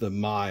goes the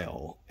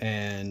mile,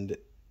 and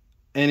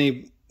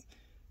I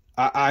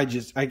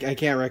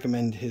can't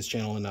recommend his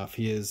channel enough.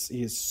 He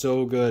is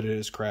so good at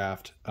his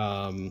craft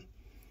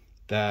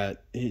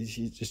that he's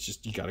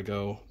just you gotta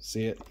go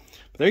see it.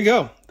 But there you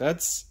go.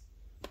 That's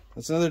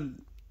another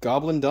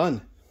goblin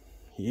done.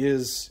 He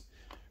is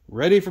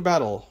ready for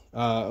battle.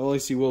 At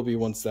least he will be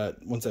once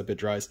that bit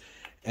dries.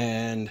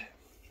 And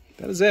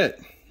that is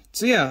it.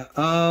 So yeah,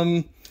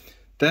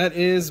 that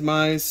is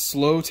my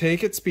slow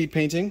take at speed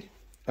painting.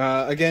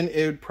 Again,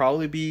 it would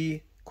probably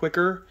be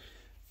quicker.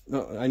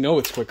 No, I know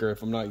it's quicker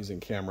if I'm not using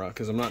camera,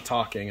 because I'm not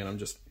talking and I'm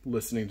just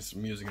listening to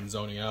some music and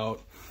zoning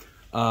out.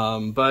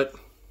 But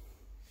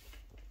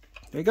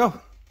there you go.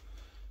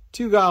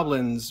 2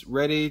 goblins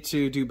ready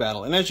to do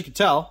battle. And as you can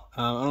tell,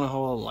 I don't know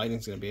how well the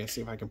lighting's going to be. I'll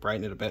see if I can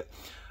brighten it a bit.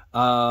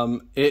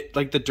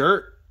 Like the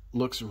dirt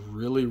looks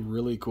really,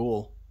 really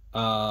cool.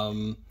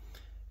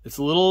 It's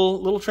a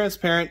little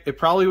transparent. It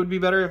probably would be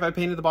better if I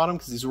painted the bottom,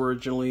 because these were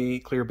originally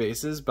clear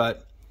bases,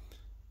 but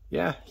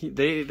yeah,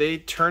 they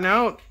turn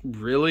out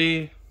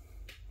really,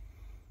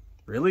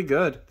 really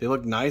good. They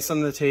look nice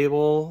on the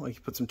table. Like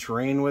you put some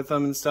terrain with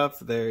them and stuff.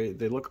 They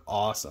look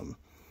awesome.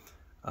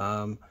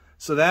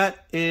 So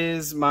that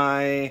is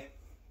my,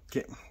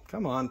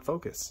 come on,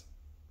 focus.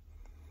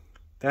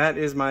 That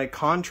is my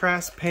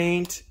contrast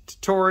paint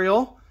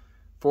tutorial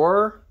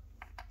for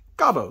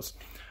gobos.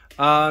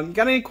 Got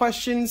any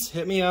questions?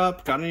 Hit me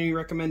up. Got any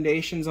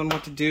recommendations on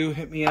what to do?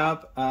 Hit me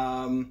up.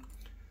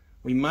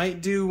 We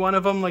might do one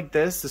of them like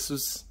this. This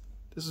was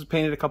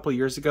painted a couple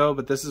years ago,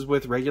 but this is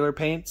with regular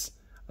paints.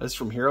 This is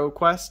from Hero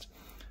Quest.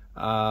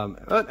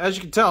 But as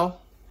you can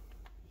tell,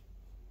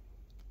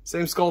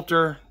 same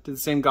sculptor did the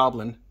same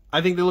goblin. I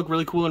think they look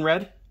really cool in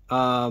red.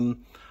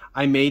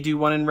 I may do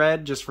one in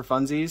red just for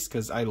funsies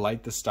because I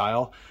like the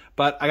style.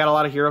 But I got a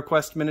lot of Hero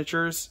Quest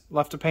miniatures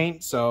left to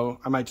paint, so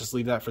I might just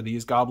leave that for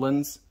these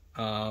goblins.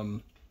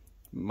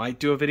 Might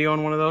do a video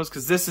on one of those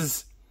because this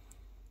is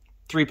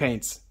 3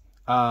 paints.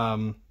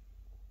 4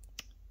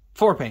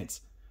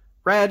 paints.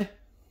 Red,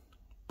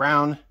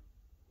 brown,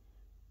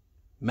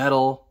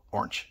 metal,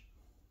 orange.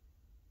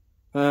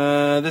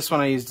 This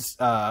one I used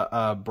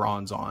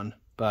bronze on.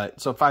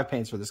 But so 5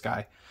 paints for this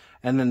guy.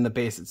 And then the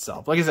base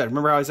itself. Like I said,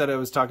 remember how I said I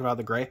was talking about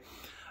the gray?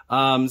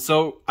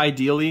 So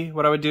ideally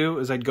what I would do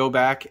is I'd go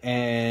back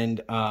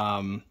and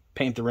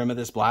paint the rim of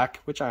this black,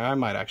 which I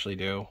might actually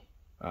do,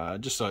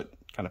 just so it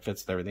kind of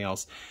fits with everything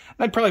else.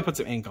 And I'd probably put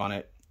some ink on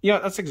it. Yeah,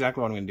 that's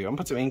exactly what I'm going to do. I'm going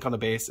to put some ink on the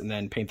base and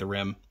then paint the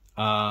rim.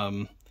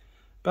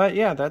 But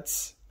yeah,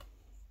 that's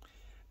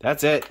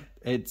it.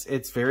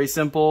 It's very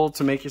simple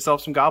to make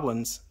yourself some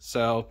goblins.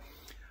 So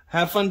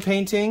have fun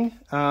painting.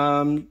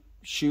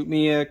 Shoot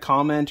me a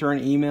comment or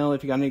an email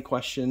if you got any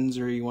questions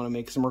or you want to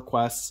make some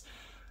requests.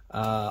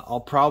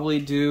 I'll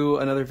probably do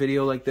another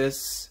video like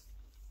this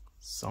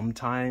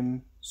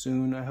sometime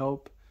soon, I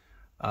hope.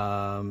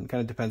 Kind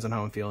of depends on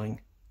how I'm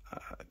feeling.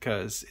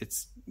 Because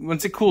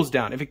once it cools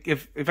down.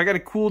 If I got a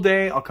cool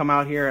day, I'll come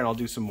out here and I'll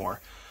do some more.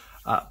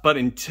 But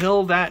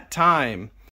until that time,